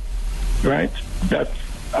something happened, right? That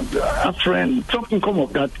a friend, something come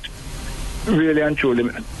up that really and truly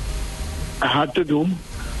I had to do.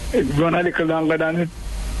 It run a little longer than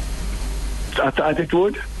I thought it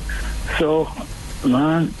would. So,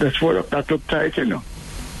 man, that's what that looked tight,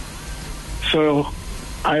 So,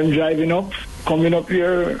 I'm driving up, coming up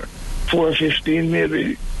here, 4:15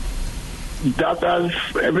 maybe. That has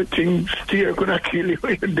everything steer could have killed you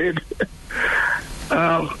if you did.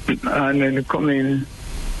 And then come in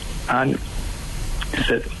and he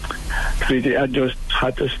said, sweetie, I just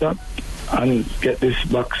had to stop and get this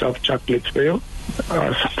box of chocolates for you.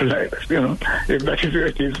 Or something like that, if that is where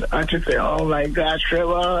it is. And she said, oh my gosh,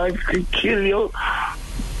 Trevor, I could kill you.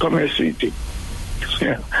 Come here, sweetie.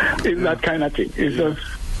 Yeah, it's that kind of thing. It's just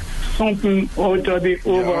something out of the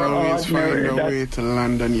overall. You always find a way to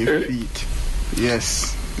land on your feet.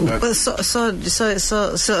 Yes. So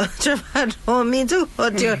Trevor, I don't mean to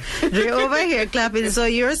cut you. Dre over here clapping. So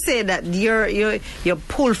you're saying that you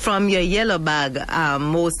pull from your yellow bag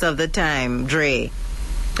most of the time, Dre.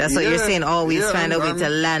 That's what you're saying. Always find a way to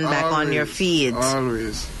land back on your feet.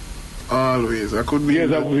 Always. I could be in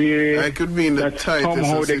the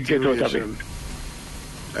tightest situation.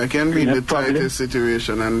 I can be in the tightest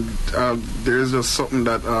situation, and there's just something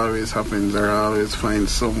that always happens, or I always find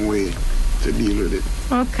some way to deal with it.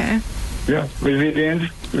 Okay. Yeah, resilience.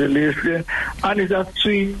 And it's a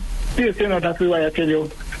sweet, that's why I tell you,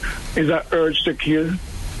 it's an urge to kill.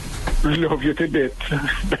 I love you to death.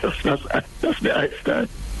 That's the Einstein.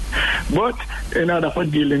 But in order for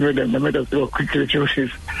dealing with them, let me just go quickly through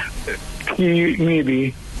this. He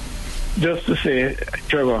maybe just to say,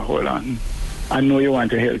 Trevor, hold on. I know you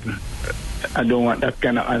want to help me. I don't want that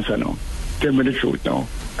kind of answer now. Tell me the truth now.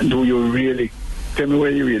 Do you really? Tell me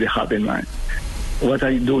what you really have in mind. What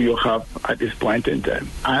do you have at this point in time?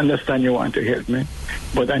 I understand you want to help me,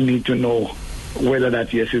 but I need to know whether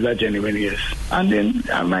that yes is a genuine yes. And then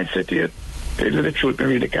I might say to you, tell you the truth, I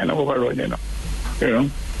really kind of overrun,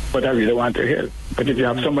 but I really want to help. But if you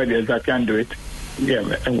have somebody else that can do it, yeah,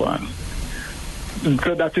 go on.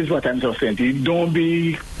 So that is what I'm just saying to you. Don't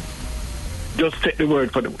be, just take the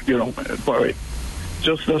word for for it.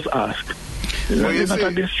 Just ask. Well, it's not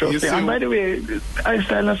a distrust. And by the way, I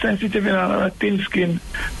style sensitive and a thin skin.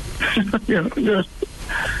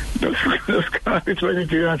 Just call it when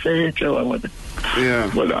you and say, hey, Trevor. Yeah.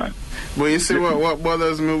 Hold on. But you see what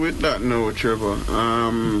bothers me with that now, Trevor?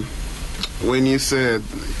 When you said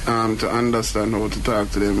to understand how to talk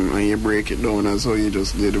to them and you break it down as how you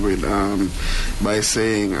just did with by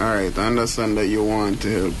saying, all right, I understand that you want to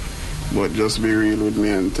help, but just be real with me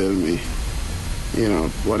and tell me, you know,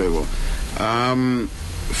 whatever.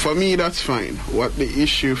 For me, that's fine. The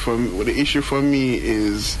issue for me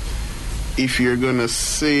is if you're gonna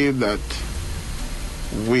say that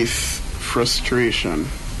with frustration.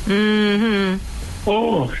 Mm-hmm.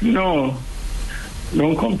 Oh no.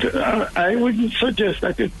 Don't come to. I wouldn't suggest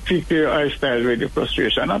that you take your lifestyle with the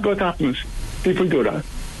frustration. That's what happens. People do that.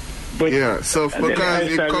 But yeah, so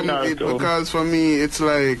because for me it's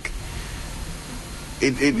like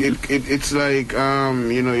it's like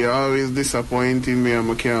you know, you're always disappointing me and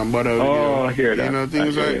I can't bother with you. Oh, I hear that. You know,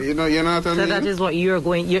 things like you know what I mean? So that is what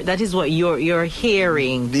that is what you're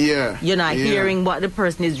hearing. Yeah. You're not hearing what the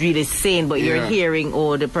person is really saying, but you're hearing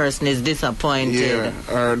the person is disappointed. Yeah.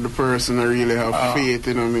 Or the person really have faith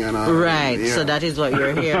in me and all. Right. Yeah. So that is what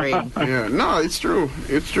you're hearing. Yeah. No, it's true.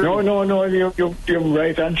 It's true. No, you're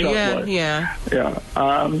right on track. Yeah.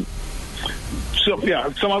 So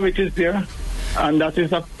some of it is there. And that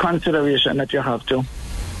is a consideration that you have to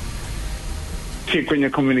take when you're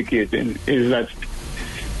communicating, is that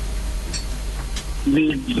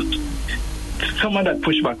some of that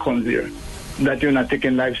pushback comes here, that you're not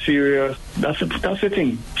taking life serious. That's the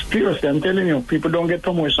thing. Seriously, I'm telling you, people don't get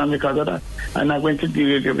promotion because of that. I'm not going to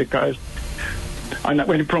deal with you because I'm not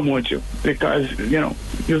going to promote you because, you know,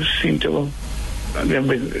 you seem to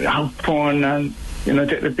have fun and, you know,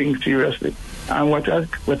 take the thing seriously. And what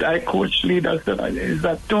I coach leaders is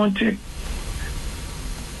that don't take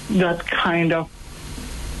that kind of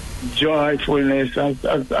joyfulness as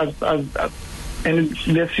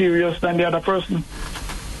they're serious than the other person.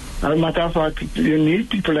 As a matter of fact, you need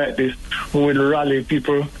people like this who will rally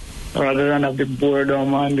people rather than have the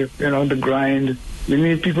boredom and the grind. You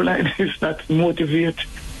need people like this that motivate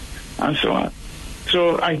and so on.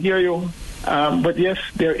 So I hear you, but yes,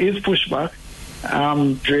 there is pushback.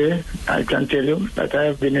 Dre, I can tell you that I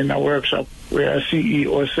have been in a workshop where a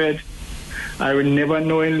CEO said, I will never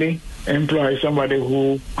knowingly employ somebody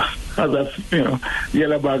who has a,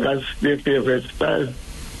 yellow bag as their favorite style.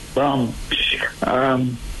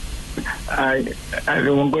 I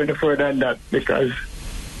don't want to go any further than that because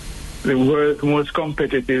the world's most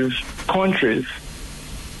competitive countries,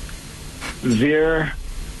 their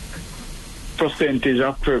percentage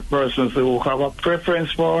of persons who have a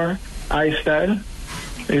preference for I-style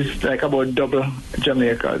is like about double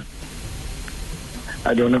Jamaica's.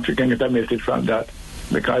 I don't know if you can get a message from that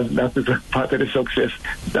because that is a part of the success.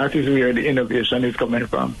 That is where the innovation is coming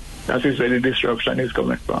from. That is where the disruption is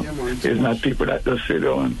coming from. It's not people that just sit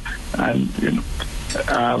down and,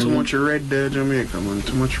 too much red there, Jamaica, man.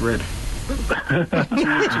 Too much red.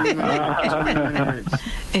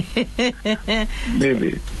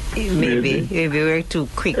 Maybe we're too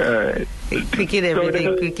quick. Quick in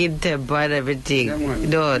everything, quick in tempo and everything.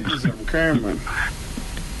 Don't.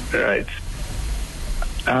 Right.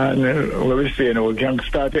 And what we saying, we can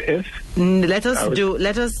start the S. Let us do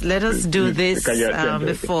this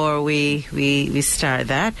before we start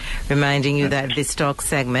that. Reminding you that this talk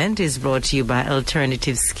segment is brought to you by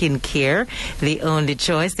Alternative Skincare, the only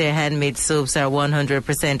choice. Their handmade soaps are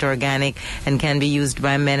 100% organic and can be used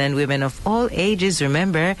by men and women of all ages.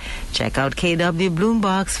 Remember, check out KW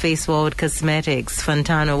Bloombox, Faceforward Cosmetics,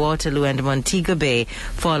 Fontana, Waterloo, and Montego Bay.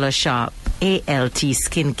 Follow shop ALT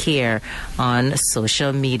Skincare on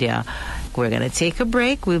social media. We're going to take a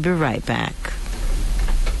break. We'll be right back.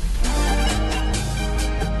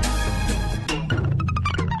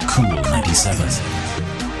 Cool 97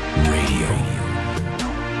 Radio.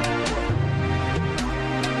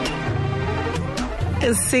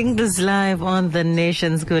 Singles live on the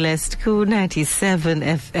nation's coolest Cool 97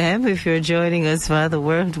 FM. If you're joining us via the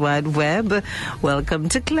World Wide Web, welcome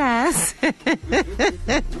to class.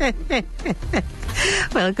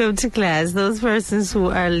 Welcome to class. Those persons who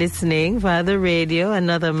are listening via the radio,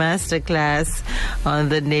 another master class on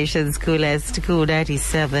the nation's coolest Cool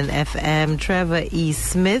 97 FM. Trevor E.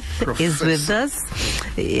 Smith is with us.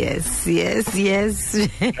 Yes.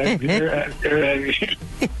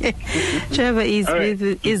 Trevor E.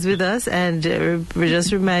 Smith is with us, and we're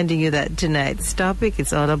just reminding you that tonight's topic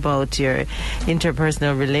is all about your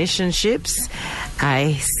interpersonal relationships.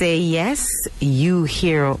 I say yes, you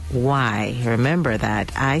hear why. Remember, remember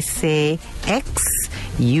that. I say X,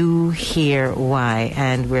 you hear Y.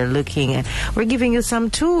 And we're giving you some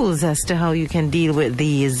tools as to how you can deal with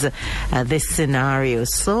this scenario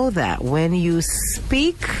so that when you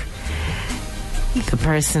speak, the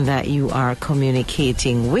person that you are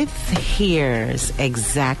communicating with hears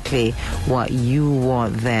exactly what you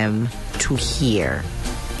want them to hear.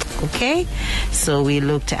 Okay, so we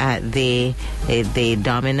looked at the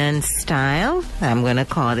dominant style. I'm going to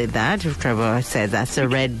call it that. Trevor says that's a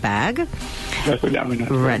red bag. That's the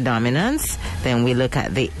dominance. Dominance. Then we look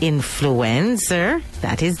at the influencer.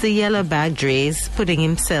 That is the yellow bag. Dre's putting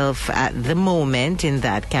himself at the moment in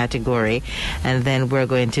that category. And then we're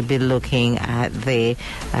going to be looking at the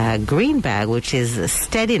green bag, which is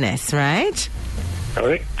steadiness, right?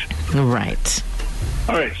 Correct. Right.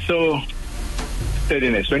 All right, so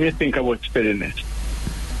steadiness. When you think about steadiness,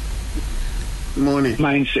 Money.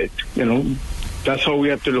 mindset, that's how we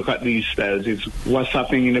have to look at these styles. It's what's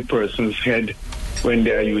happening in a person's head when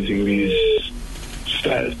they are using these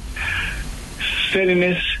styles.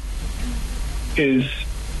 Steadiness is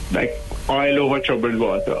like oil over troubled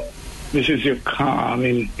water. This is your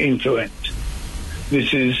calming influence.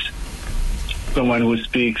 This is someone who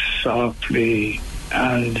speaks softly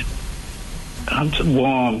and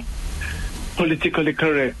warm, politically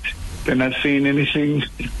correct. They're not saying anything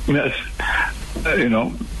that's,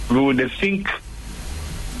 rude. They think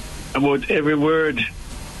about every word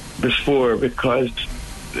before, because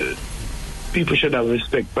people should have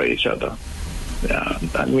respect for each other.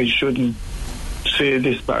 And we shouldn't say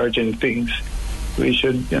disparaging things. We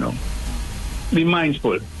should, be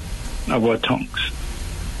mindful of our tongues.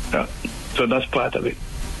 So that's part of it.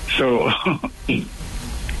 So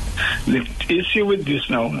the issue with this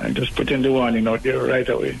now, I'm just putting the warning out there right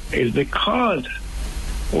away, is because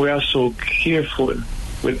we are so careful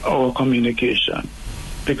with our communication,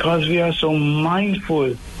 because we are so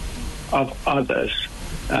mindful of others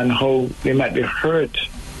and how they might be hurt,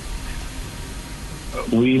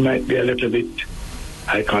 we might be a little bit,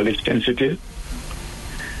 I call it sensitive.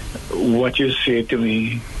 What you say to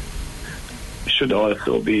me should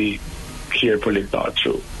also be carefully thought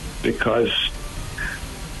through, because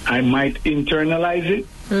I might internalize it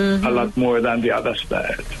a lot more than the other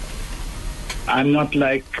side. I'm not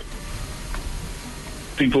like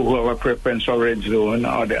people who have a preference for red zone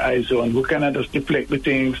or the I zone, who kind of just deflect the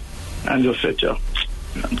things and just say, I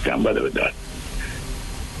can't bother with that.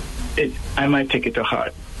 I might take it to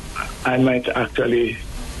heart. I might actually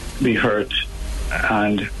be hurt.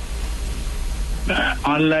 And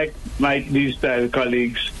unlike these style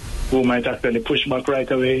colleagues who might actually push back right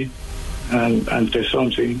away and say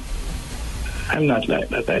something, I'm not like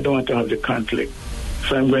that. I don't want to have the conflict.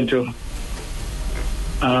 So I'm going to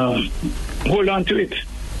hold on to it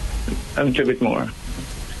a little bit more.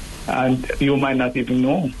 And you might not even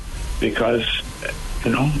know, because,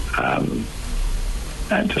 I'm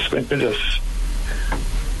just going to just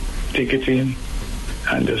take it in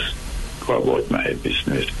and just go about my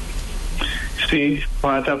business. See,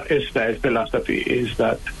 part of Esther's philosophy is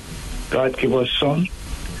that God give us sun,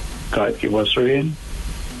 God give us rain,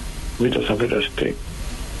 we just have to just take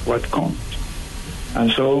what comes.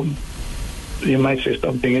 And so you might say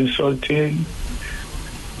something insulting.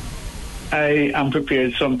 I am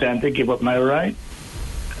prepared sometimes to give up my right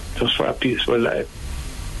just for a peaceful life.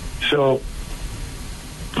 So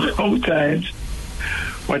sometimes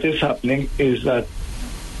what is happening is that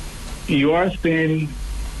you are saying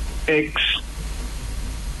X,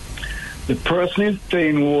 the person is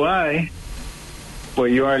saying Y, but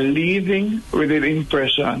you are leaving with the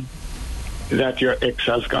impression that your X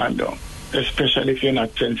has gone down, especially if you're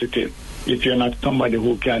not sensitive, if you're not somebody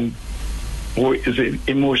who is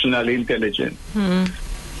emotionally intelligent.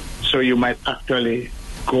 So you might actually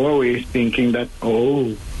go away thinking that,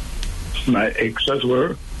 my X has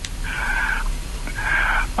worked.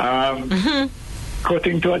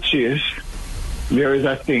 Cutting to a chase, there is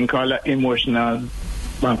a thing called an emotional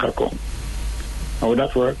bank account. How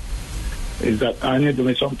that works is that I need to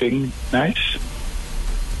do something nice,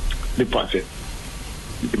 deposit.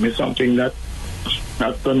 Give me something that's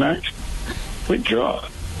not so nice, withdraw.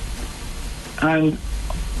 And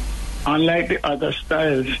unlike the other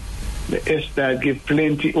styles, the S style give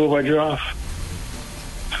plenty overdraft.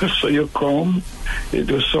 So you come, you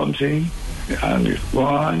do something, and it's go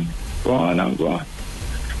on, and go on.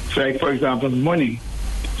 So like, for example, money.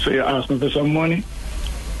 So you ask me for some money,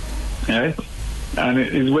 right? And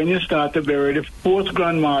it's when you start to bury the fourth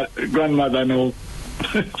grandmother now,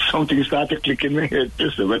 something started clicking in my head.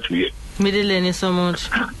 Just about me. Middle lane so much.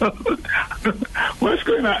 What's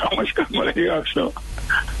going on? How much grandmother you ask now?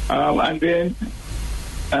 And then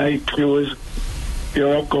I close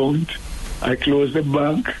your account, I close the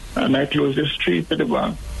bank, and I close the street to the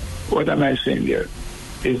bank. What am I saying here?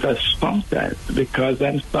 Is that sometimes, because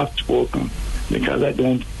I'm soft-spoken, because I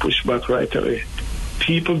don't push back right away,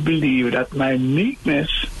 people believe that my meekness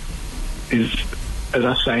is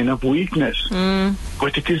a sign of weakness.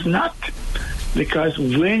 But it is not. Because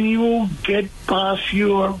when you get past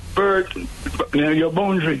your burden, your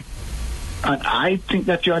boundary, and I think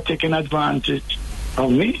that you are taking advantage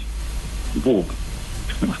of me, whoa,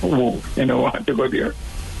 you don't want to go there.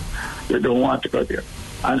 You don't want to go there.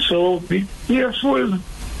 And so be careful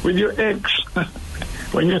with your ex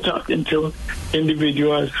when you're talking to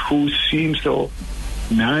individuals who seem so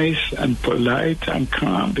nice and polite and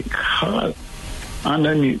calm, because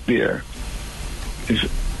underneath there is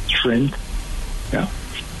strength. Yeah,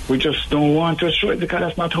 we just don't want to show it because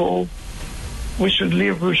that's not how we should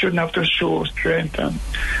live. We shouldn't have to show strength,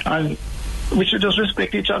 and we should just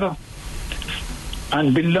respect each other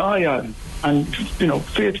and be loyal and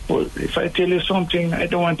faithful. If I tell you something, I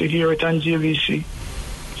don't want to hear it on JVC.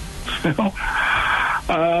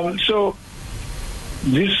 So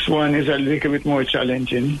this one is a little bit more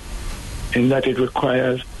challenging in that it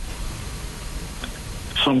requires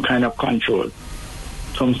some kind of control,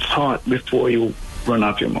 some thought before you run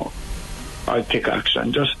out your mouth or take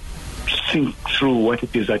action. Just think through what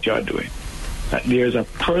it is that you are doing. That there's a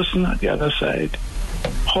person at the other side.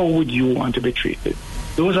 How would you want to be treated?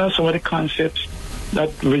 Those are some of the concepts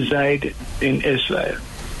that reside in S-Style.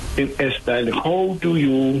 In S-Style, how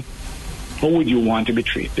would you want to be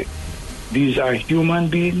treated? These are human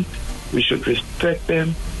beings. We should respect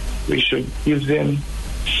them. We should give them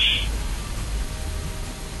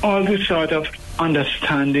all this sort of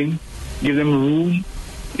understanding, give them room.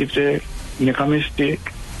 If they make a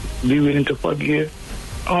mistake, be willing to forgive.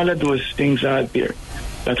 All of those things are there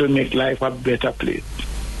that will make life a better place.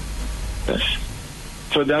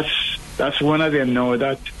 So that's one of them now,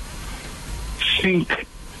 that think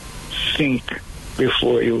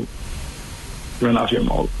before you run off your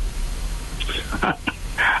mouth.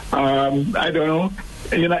 I don't know.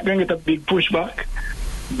 You're not going to get a big pushback,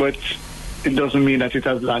 but it doesn't mean that it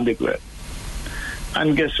has landed well.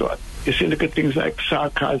 And guess what? You see, look at things like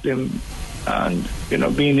sarcasm and,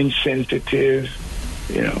 being insensitive,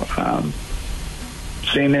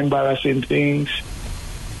 saying embarrassing things.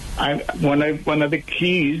 And one of the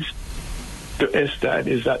keys to S-Style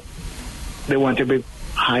is that they want to be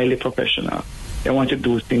highly professional. They want to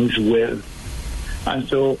do things well. And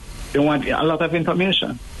so they want a lot of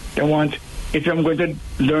information. They want, if I'm going to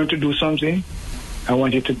learn to do something, I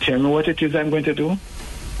want you to tell me what it is I'm going to do.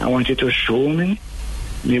 I want you to show me.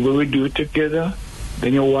 Maybe we do it together.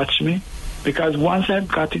 Then you watch me. Because once I've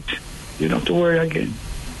got it, you don't have to worry again.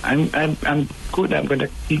 I'm good. I'm going to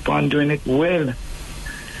keep on doing it well.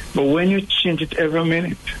 But when you change it every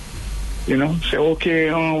minute, say,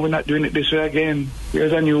 okay, we're not doing it this way again.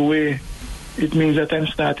 Here's a new way. It means that I'm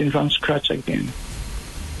starting from scratch again.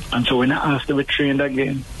 And so when I ask to be trained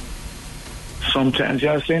again, sometimes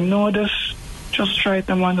you're saying, no, just try it,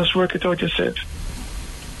 man, just work it out yourself.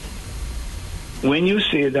 When you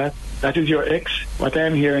say that is your ex, what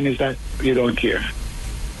I'm hearing is that you don't care.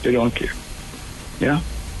 You don't care. Yeah?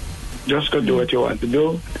 Just go do what you want to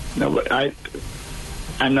do. No, but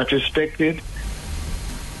I'm not respected.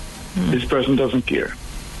 This person doesn't care.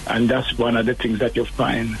 And that's one of the things that you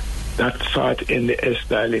find, that thought in the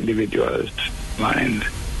S-Style individual's mind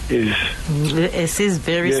is... The S is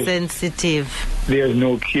very sensitive. There's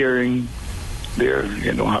no caring.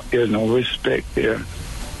 There's no respect there.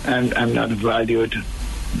 And I'm not valued.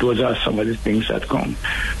 Those are some of the things that come.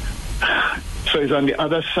 So it's on the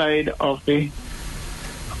other side of the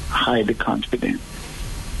highly confident.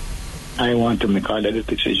 I want to make all of the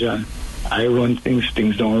decision. I run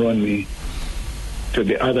things don't run me. To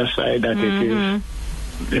the other side that it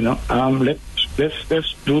is,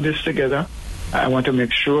 let's do this together. I want to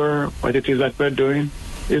make sure what it is that we're doing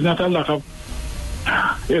is not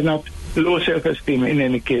it's not low self-esteem in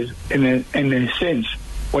any case, in a sense.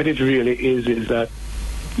 What it really is that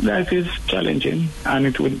life is challenging, and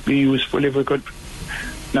it would be useful if we could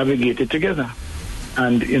navigate it together.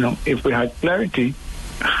 And, if we had clarity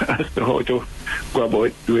as to how to go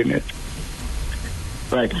about doing it.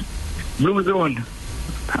 Right. Blue Zone,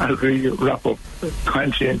 as we wrap up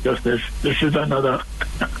conscientiousness, this is another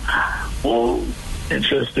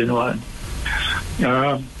interesting one.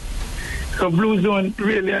 So Blue Zone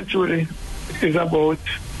really and truly is about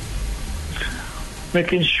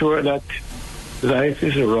making sure that life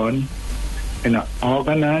is run in an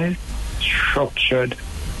organized, structured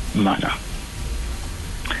manner.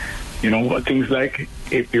 Things like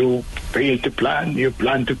if you fail to plan, you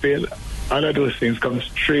plan to fail. All of those things come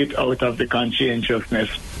straight out of the conscientiousness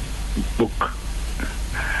book.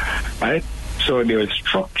 Right? So there is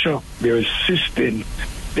structure, there is system,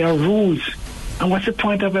 there are rules. And what's the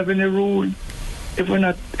point of having a rule if we're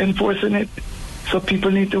not enforcing it? So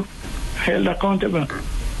people need to be held accountable.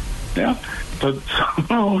 Yeah? But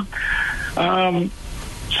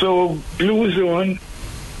so Blue Zone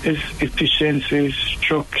is efficiency,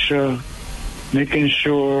 structure, making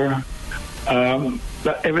sure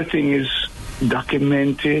that everything is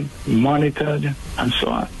documented, monitored, and so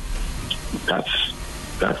on.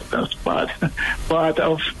 That's part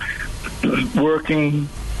of working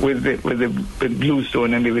with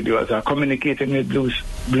Bluestone individuals, or communicating with Blue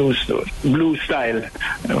Style.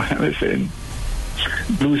 I'm saying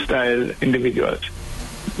Blue Style individuals,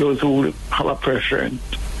 those who have a preference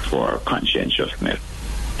for conscientiousness.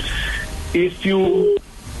 If you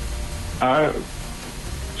are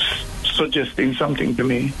suggesting something to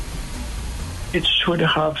me, it should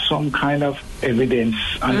have some kind of evidence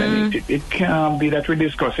underneath it. It can't be that we're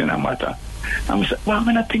discussing a matter. I'm saying, well, I'm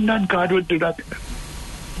going to think that God would do that.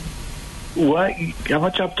 Why? You have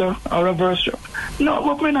a chapter or a verse? No,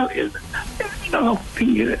 what we're not, no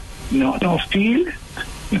feel. No feel?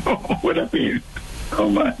 No, what I feel? Oh,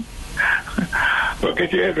 man. But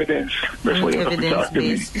get your evidence before you talk to me.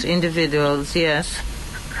 Evidence-based individuals, yes.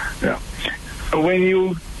 Yeah. When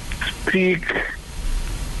you speak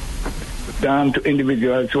down to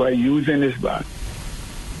individuals who are using this back,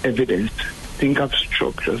 evidence, think of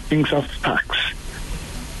structures, think of facts,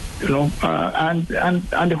 and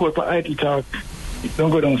the whole idle talk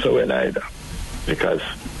don't go down so well either, because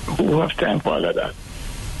who have time for all of that?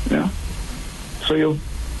 So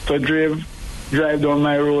drive down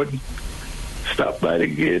my road, stop by the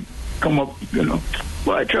gate, come up,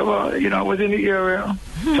 boy, Trevor, I was in the area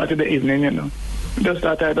Saturday evening, just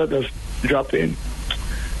that I just drop in.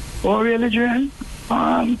 Oh, really, Jen?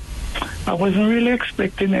 I wasn't really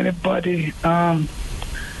expecting anybody.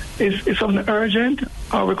 Is something urgent?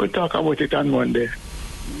 Or we could talk about it on Monday.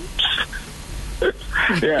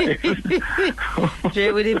 Yeah.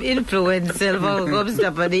 Dre with him influence himself come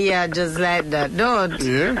stop on the yard just like that. Don't.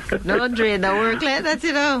 Yeah. No, Dre, don't work like that,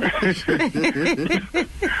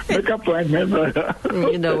 Make a point, my brother.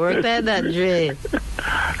 You don't work like that, Dre.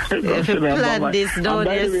 If you plan this down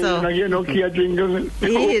yourself. You know, Kia drink, no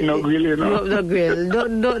grill, No grill.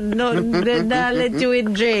 Don't let you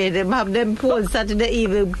in, Dre. They have them pull Saturday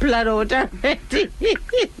evening plan out already.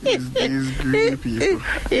 These green people.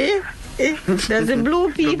 Yeah. There's the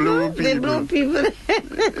blue people. The blue people.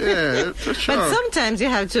 Yeah, for sure. But sometimes you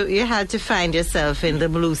have to find yourself in the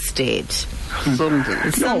blue state.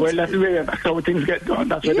 Sometimes. No, well, that's how things get done.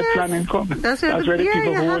 That's where the planning comes. That's where the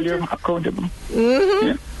people who hold you accountable.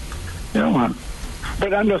 Mm-hmm. Yeah, man.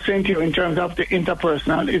 But I'm just saying to you, in terms of the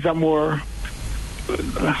interpersonal, it's a more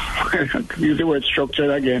use the word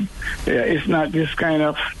structured again. Yeah, it's not this kind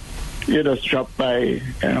of you just drop by,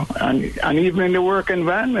 and even in the work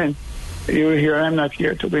environment. You hear, I'm not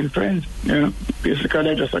here to win friends.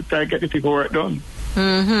 Basically, I just try to get the people work done.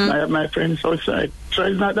 Mm-hmm. I have my friends outside. So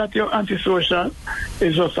it's not that you're antisocial,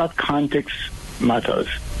 it's just that context matters.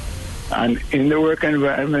 And in the work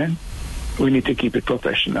environment, we need to keep it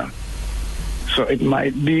professional. So it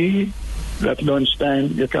might be that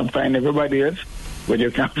lunchtime you can find everybody else, but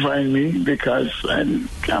you can't find me because I'm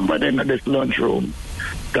in this lunchroom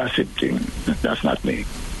gossiping. That's not me.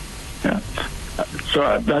 Yeah.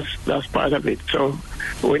 So that's part of it. So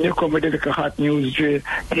when you come with the hot news, Dre,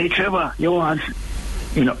 hey Trevor, you want?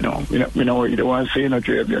 You don't want to say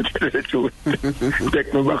Dre, you're telling the truth.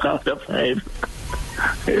 Take me back after 5.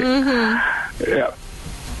 Mm-hmm. Yeah.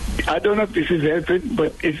 I don't know if this is helping,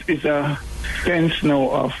 but it's a sense now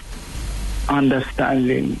of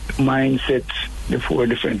understanding mindsets, the 4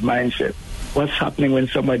 different mindsets. What's happening when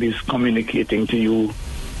somebody is communicating to you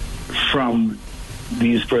from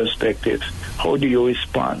these perspectives? How do you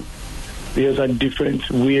respond? There's a different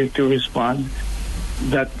way to respond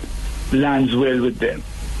that lands well with them.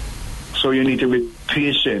 So you need to be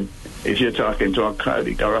patient if you're talking to a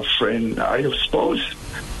colleague or a friend or your spouse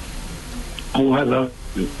who has a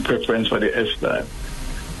preference for the S-Star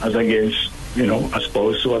as against, a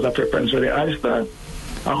spouse who has a preference for the I-Star.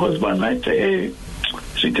 A husband might say, hey,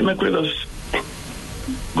 sweetie, make with us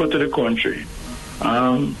go to the country.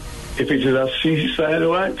 If it is a seaside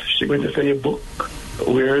wife, she's going to say, your book.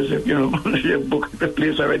 Where is it? You book the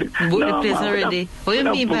place already. Book the place already. What do you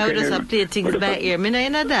mean by just play things by ear? I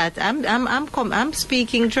mean, that. I'm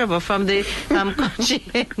speaking, Trevor, from the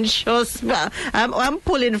conscientious. I'm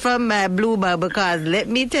pulling from my blue bag because let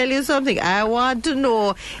me tell you something. I want to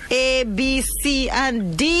know A, B, C,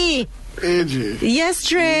 and D. AJ. Yes,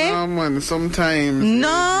 Dre. No, man. Sometimes.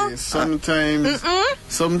 No. AJ,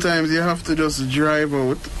 sometimes you have to just drive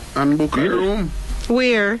out and book a room.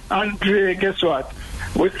 Where? Andre, guess what?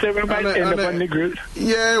 With 7 might end up on the grill.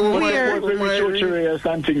 Yeah,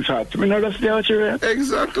 and things hot. We know that's the Algeria.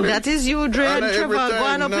 Exactly. That is you, Dre and Trevor.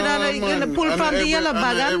 Going up in the pull from the yellow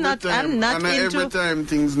bag. I'm not into. Every time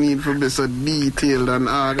things need to be so detailed and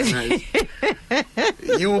organized.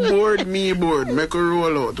 You bored, me bored. Make a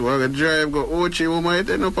roll out. We're going to drive, go Ochi, we might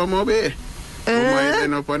end up on Mobe. We might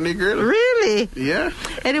end up on the grill. Really? Yeah.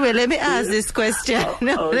 Anyway, let me ask this question.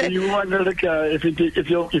 You wonder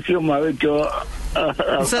if you're married to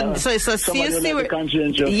so you see where,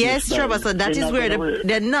 yes, Trevor. So that is where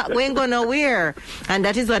they're not going nowhere, and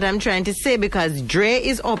that is what I'm trying to say, because Dre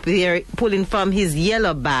is up there pulling from his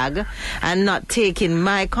yellow bag and not taking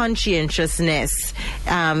my conscientiousness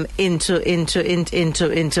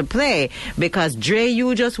into play, because Dre,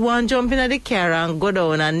 you just want to jump in the car and go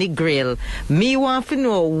down on the grill. Me want to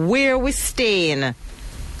know where we staying.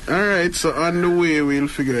 All right, so on the way we'll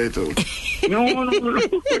figure it out. No. The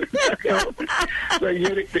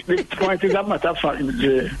point is a matter of fact,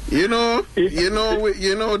 Jay.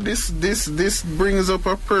 This brings up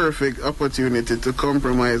a perfect opportunity to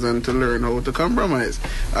compromise and to learn how to compromise.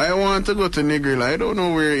 I want to go to Negril. I don't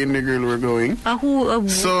know where in Negril we're going.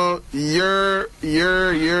 So you're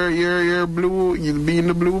blue. You being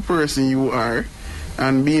the blue person you are,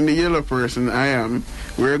 and being the yellow person I am.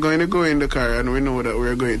 We're going to go in the car and we know that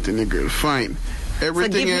we're going to Negril. Fine.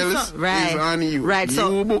 Everything else is on you. Right,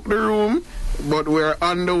 you book the room, but we're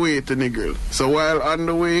on the way to Negril. So while on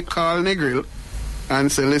the way, call Negril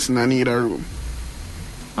and say, listen, I need a room.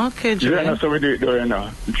 Okay, Jay. Yeah, that's how we do it though,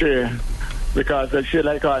 now. Jay, because I feel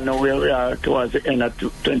like I know where we are towards the end of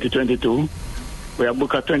 2022. We have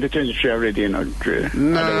booked a 2023 already, Jay.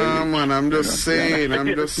 No, man, I'm just saying.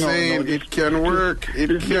 It can work.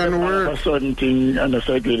 It can work. A certain thing, and that's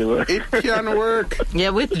how it really works. It can work. Yeah,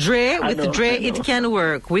 with Dre, it can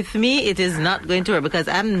work. With me, it is not going to work, because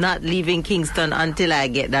I'm not leaving Kingston until I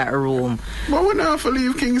get that room. But we don't have to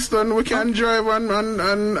leave Kingston. We can drive and right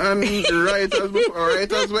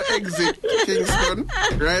as we exit Kingston.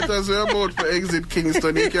 Right as we're about to exit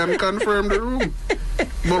Kingston, you can confirm the room.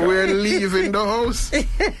 But we're leaving the house. I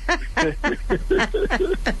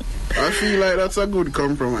feel like that's a good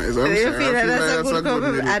compromise. And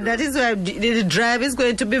that is why the drive is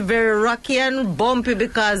going to be very rocky and bumpy,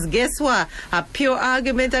 because guess what? A pure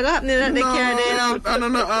argument is happening at the car.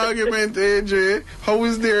 No argument, AJ. How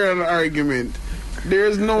is there an argument?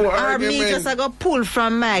 There's no argument. Me just I go pull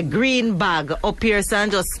from my green bag up here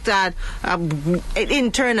and just start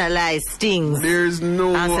internalize things. There's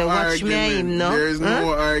no argument. There's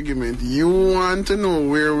no argument. You want to know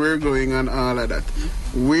where we're going and all of that.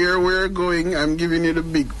 Where we're going, I'm giving you the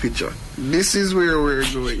big picture. This is where we're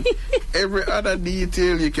going. Every other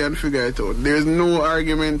detail you can figure it out. There's no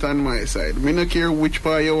argument on my side. Me not care which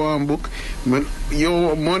part you want book.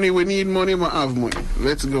 Your money, we need money, I have money.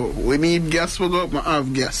 Let's go. We need gas, we go, I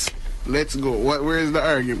have gas. Let's go. Where is the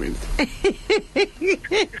argument?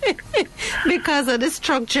 Because of the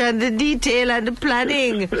structure and the detail and the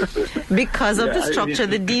planning. Because of the structure,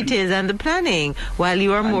 the details and the planning. While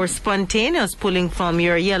you are more spontaneous pulling from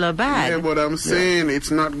your yellow bag. Yeah, but I'm saying it's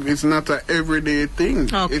not an everyday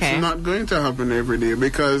thing. Okay. It's not going to happen every day,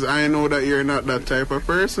 because I know that you're not that type of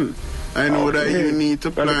person. I know that you need to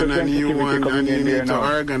plan and you need to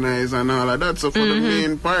organize and all of that. So for the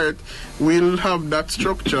main part, we'll have that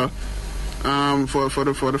structure for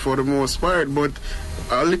the most part. But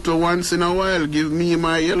a little once in a while, give me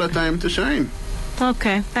my yellow time to shine.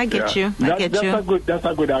 Okay, I get you. That's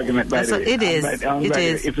a good argument, by the way. It is.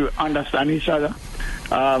 If you understand each other,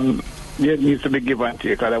 it needs to be give and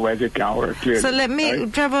take, otherwise it can't work clearly. So let me,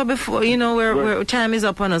 Trevor, before where time is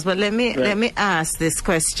up on us, but let me ask this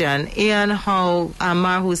question. Ian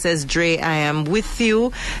Marhu says, Dre, I am with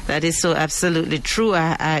you. That is so absolutely true.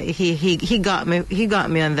 He got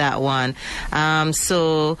me on that one.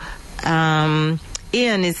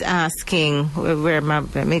 Ian is asking,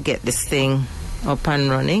 let me get this thing up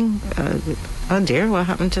and running. Oh dear, what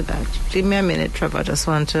happened to that? Give me a minute, Trevor. I just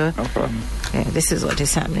want to. No problem. Yeah, this is what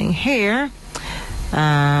is happening here.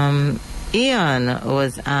 Ian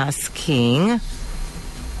was asking.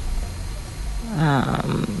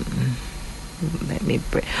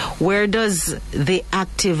 Where does the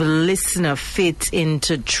active listener fit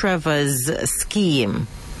into Trevor's scheme?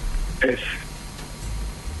 Yes.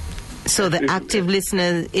 So the active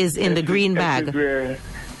listener is in the green bag.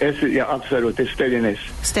 Yeah, absolutely. Steadiness.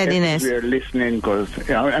 Steadiness. We're listening, because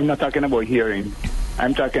I'm not talking about hearing.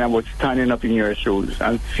 I'm talking about standing up in your shoes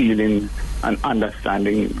and feeling and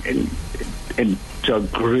understanding into a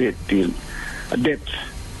great deal. A depth.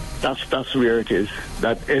 That's where it is.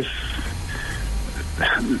 That is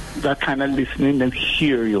that kind of listening and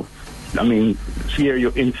hear you. I mean, hear you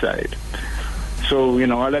inside. So, you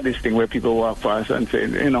know, all of this thing where people walk past and say,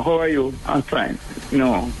 you know, how are you? I'm fine.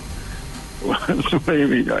 No. What do you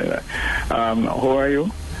mean by that? How are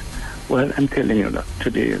you? Well, I'm telling you that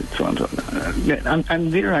today, so and so. I'm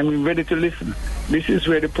there. I'm ready to listen. This is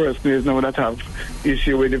where the person is now that have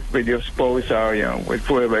issue with your spouse or, you know, with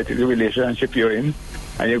whoever it is, the relationship you're in,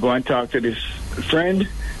 and you go and talk to this friend,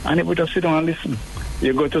 and it would just sit down and listen.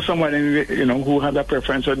 You go to someone, you know, who has a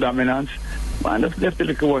preference or dominance, man, that's left a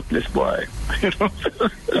little worthless boy. You know,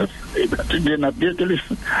 they're not there to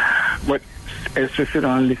listen. But it's to sit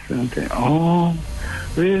down and listen and say, oh,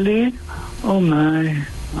 really? Oh, my.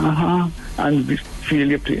 And feel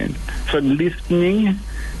your pain. So listening,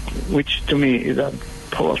 which to me is a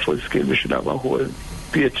powerful skill, we should have a whole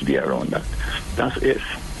PhD around that. That's it.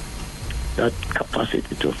 That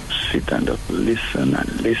capacity to sit and just listen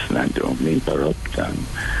and don't interrupt and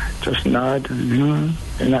just nod. You're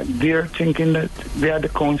not there thinking that they are the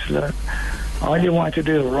counselor. All you want to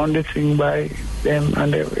do is run the thing by them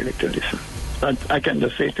and they're ready to listen. But I can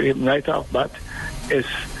just say to him right off bat, is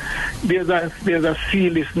there's a see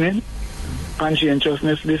listening,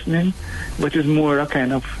 conscientiousness listening, but it's more a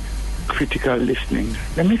kind of critical listening.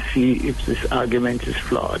 Let me see if this argument is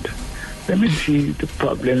flawed. Let me see the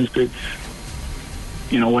problems with,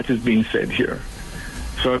 you know, what is being said here.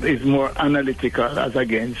 So it's more analytical as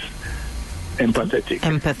against empathetic.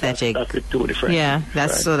 Empathetic. That's the two different. Yeah,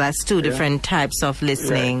 that's right? So that's two different types of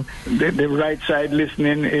listening. Right. The right side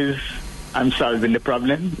listening is I'm solving the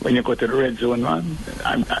problem. When you go to the red zone, man,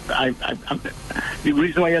 the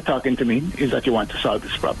reason why you're talking to me is that you want to solve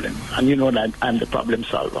this problem, and you know that I'm the problem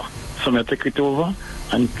solver. So I'm going to take it over,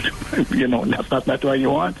 and you know that's not what you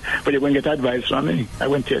want, but you're going to get advice from me. I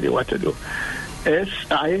won't tell you what to do. The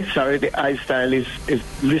I style is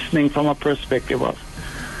listening from a perspective of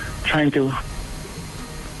trying to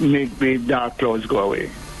make the dark clouds go away.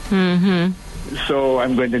 Mm-hmm. So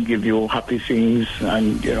I'm going to give you happy things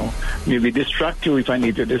and, you know, maybe distract you if I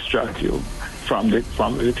need to distract you from the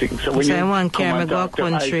thing. So when you come and talk to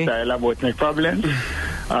I style about my problems,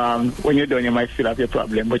 when you're done, you might still have your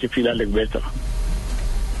problem, but you feel a little better.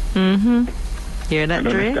 Mm-hmm. Hear that,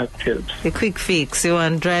 Dre? That helps. The quick fix. You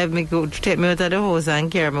want to drive me, take me out of the house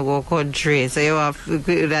and carry me go country. So you have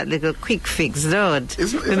that little quick fix, don't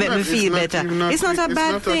it? Make me feel better. It's not a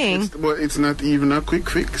bad thing. But it's not even a quick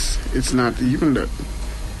fix. It's not even that.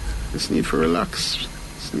 It's need for relax.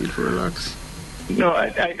 No, I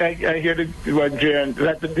hear what Dre, and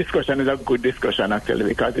that the discussion is a good discussion actually,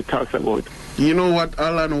 because it talks about. You know what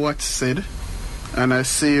Alan Watts said? And I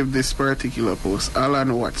saved this particular post.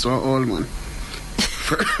 Alan Watts, or Allman.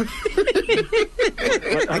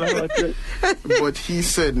 But he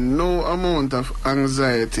said no amount of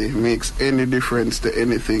anxiety makes any difference to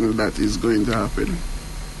anything that is going to happen.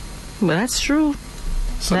 Well, that's true.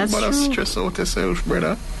 So that's true. Stress out yourself,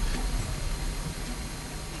 brother.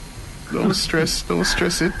 Don't stress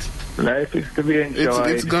it. Life is to be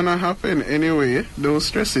enjoyed. It's gonna happen anyway. Don't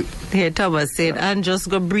stress it. Here Thomas said, and just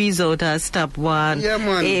go breeze out and stop one. Yeah,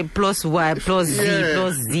 man. A plus Y plus Z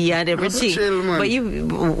plus Z and everything. Chill, man.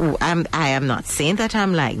 But I am not saying that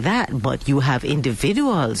I'm like that, but you have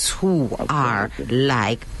individuals who are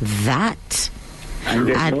like that. And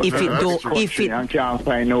if it can't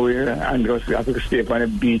find nowhere and just have to stay on the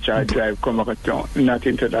beach or drive, come back to town. Not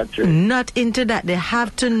into that train. Not into that. They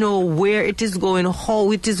have to know where it is going,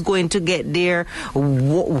 how it is going to get there,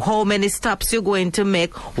 how many stops you're going to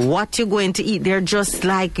make, what you're going to eat. They're just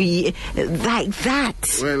like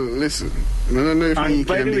that. Well, listen. No, and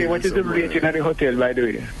by the way, what is the rating at the hotel, by the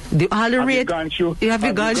way? Have you gone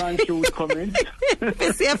through comments?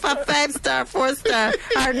 Is it for 5-star, 4-star,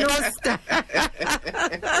 or no star?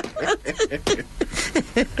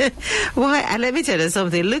 Well, and let me tell you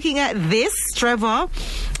something. Looking at this, Trevor,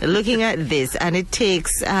 and it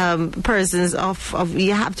takes persons of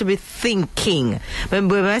you have to be thinking.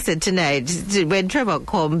 When I said tonight, when Trevor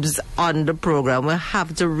comes on the program, we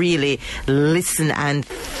have to really listen and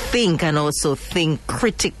think, and also think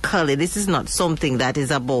critically. This is not something that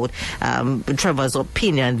is about Trevor's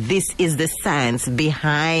opinion. This is the science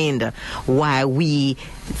behind why we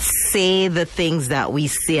say the things that we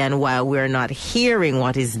say and why we're not hearing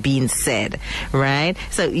what is being said, right?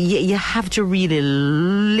 So you have to really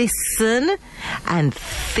listen and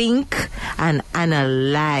think and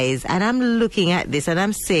analyze. And I'm looking at this and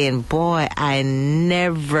I'm saying, boy, I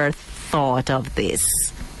never thought of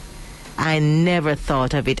this. I never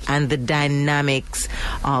thought of it. And the dynamics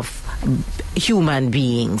of human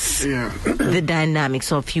beings. Yeah. The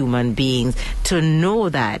dynamics of human beings. To know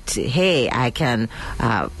that, hey, I can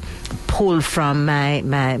pull from my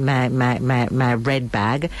red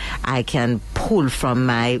bag, I can pull from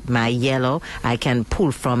my yellow, I can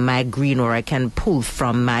pull from my green, or I can pull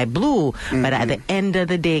from my blue. But at the end of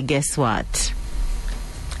the day, guess what?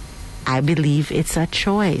 I believe it's a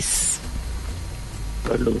choice.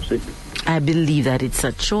 I believe that it's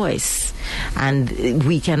a choice. And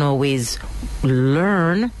we can always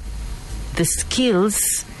learn the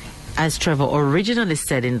skills, as Trevor originally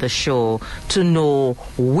said in the show, to know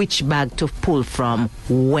which bag to pull from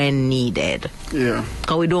when needed. Yeah.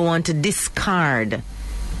 Because we don't want to discard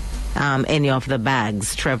any of the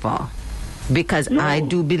bags, Trevor. Because I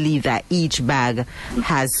do believe that each bag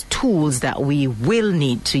has tools that we will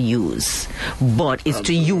need to use, but it's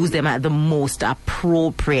to use them at the most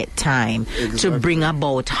appropriate time to bring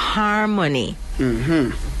about harmony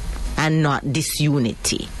and not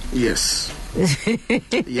disunity. Yes.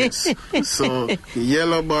 Yes. So,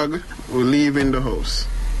 yellow bag will leave in the house.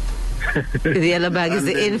 The yellow bag is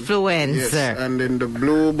the influencer. Yes, and then the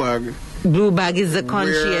blue bag. Blue bag is the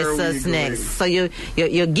conscientiousness. So you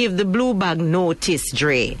give the blue bag notice,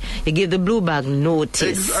 Dre. You give the blue bag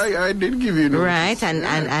notice. I did give you notice. Right,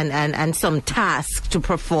 and some task to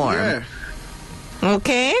perform. Yeah.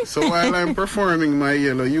 Okay? So while I'm performing my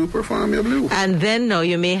yellow, you perform your blue. And then now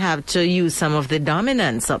you may have to use some of the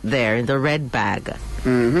dominance up there in the red bag.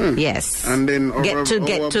 Yes. And then get to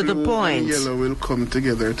the point. And yellow will come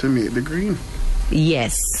together to make the green.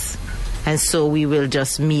 Yes. And so we will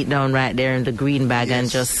just meet down right there in the green bag and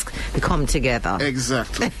just come together.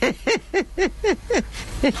 Exactly.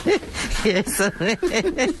 Yes.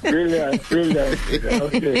 Brilliant.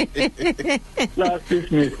 Okay. Last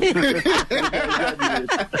business.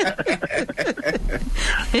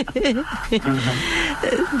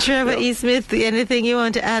 Trevor E. Smith, anything you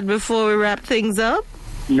want to add before we wrap things up?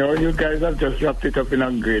 No, you guys have just wrapped it up in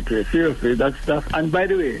a great way. Seriously, that's. And by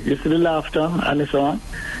the way, you see the laughter and so on.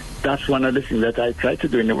 That's one of the things that I try to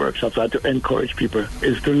do in the workshops, to encourage people,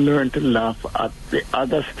 is to learn to laugh at the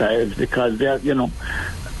other styles, because they are,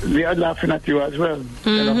 they are laughing at you as well.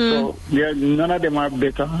 So none of them are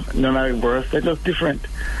better, none are worse. They're just different.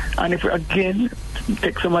 And if we again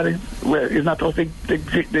take somebody, well, it's not also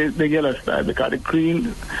the yellow style, because the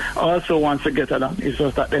green also wants to get along. It's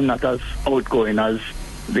just that they're not as outgoing as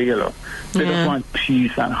the yellow. They just want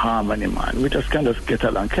peace and harmony, man. We just can just get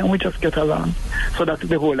along. Can we just get along? So that's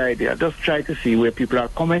the whole idea. Just try to see where people are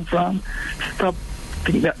coming from. Stop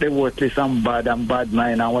thinking that they're worthless and bad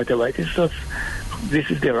mind and whatever. It is just, this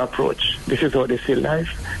is their approach. This is how they see life.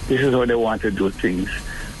 This is how they want to do things.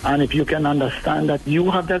 And if you can understand that you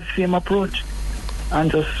have that same approach, and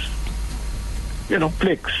just,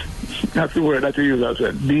 flex. That's the word that we use as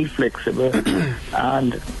well. Be flexible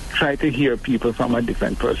and try to hear people from a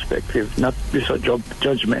different perspective, not be so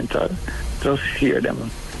judgmental. Just hear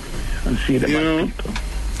them and see them as people.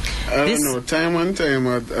 I don't know. Time on time,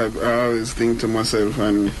 I always think to myself,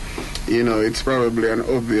 and it's probably an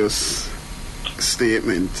obvious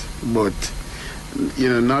statement, but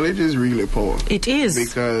knowledge is really powerful. It is,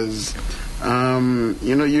 because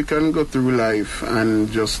you can go through life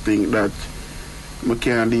and just think that I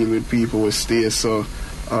can't deal with people who stay so,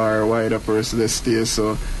 or why the person that stay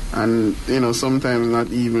so. And sometimes not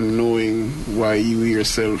even knowing why you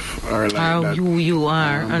yourself are like that. Who you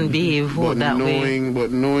are and behave that way.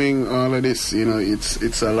 But knowing all of this,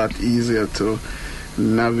 it's a lot easier to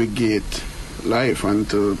navigate life and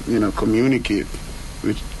to communicate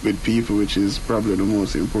with people, which is probably the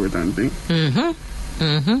most important thing.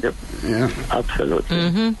 Yep. Yeah.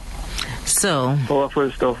 Absolutely. So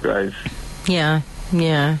powerful stuff, guys. Yeah.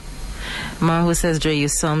 Marhu says, Dre, you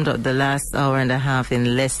summed up the last hour and a half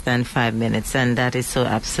in less than 5 minutes, and that is so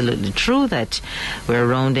absolutely true that we're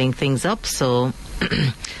rounding things up. So,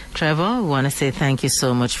 Trevor, I want to say thank you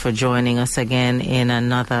so much for joining us again in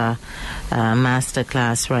another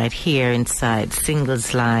masterclass right here inside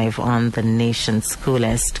Singles Live on the nation's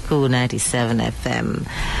coolest, Cool 97 FM.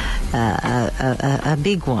 A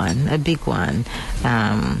big one.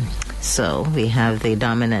 So we have the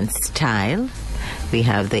dominant style. We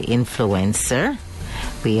have the influencer.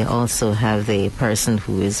 We also have the person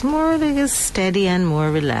who is more like steady and more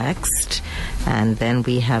relaxed. And then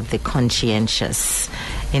we have the conscientious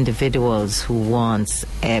individuals who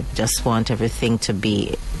just want everything to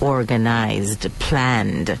be organized,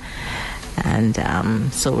 planned.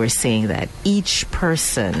 And so we're saying that each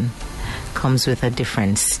person comes with a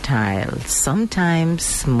different style.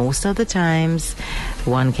 Sometimes, most of the times,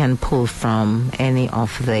 one can pull from any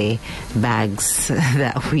of the bags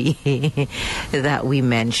that we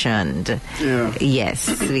mentioned. Yeah. Yes,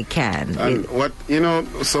 we can. And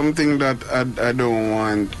something that I don't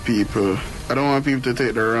want people to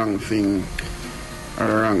take the wrong thing or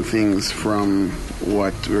the wrong things from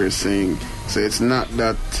what we're saying. So it's not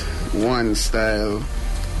that one style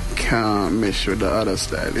can't mesh with the other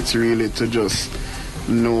style. It's really to just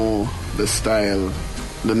know the style,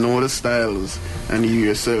 know the styles, and you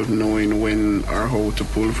yourself knowing when or how to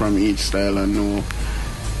pull from each style and know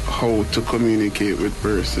how to communicate with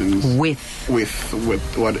persons with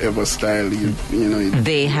whatever style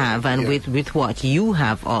they have, and with what you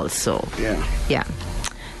have also. Yeah.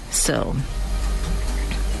 So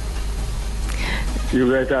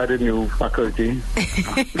you guys are the new faculty.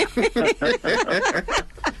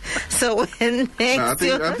 So when next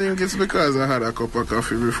I think it's because I had a cup of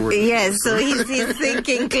coffee before. Yes, so he's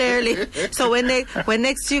thinking clearly. So when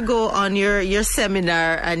next you go on your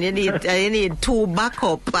seminar and you need two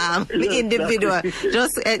backup individual,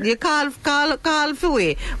 just you call for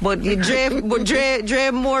way, but you Dre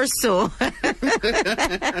more so. Call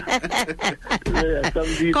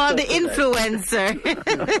the influencer.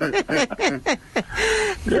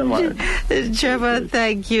 Trevor,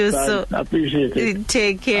 thank you. So I appreciate it.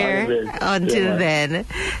 Take care. Until then,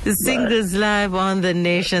 Singles Live on the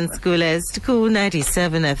Nation Schoolest, Cool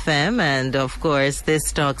 97 FM. And of course,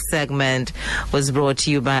 this talk segment was brought to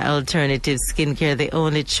you by Alternative Skincare, the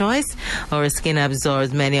only choice. Our skin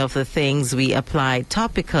absorbs many of the things we apply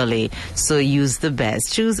topically, so use the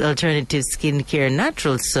best. Choose Alternative Skincare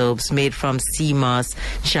natural soaps made from sea moss,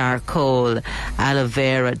 charcoal, aloe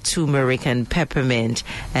vera, turmeric, and peppermint.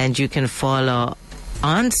 And you can follow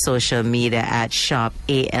on social media at Shop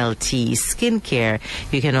ALT Skincare.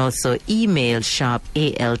 You can also email Shop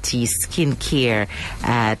ALT Skincare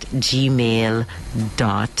at gmail.com.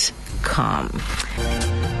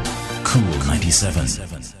 Cool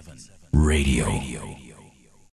 97 Radio.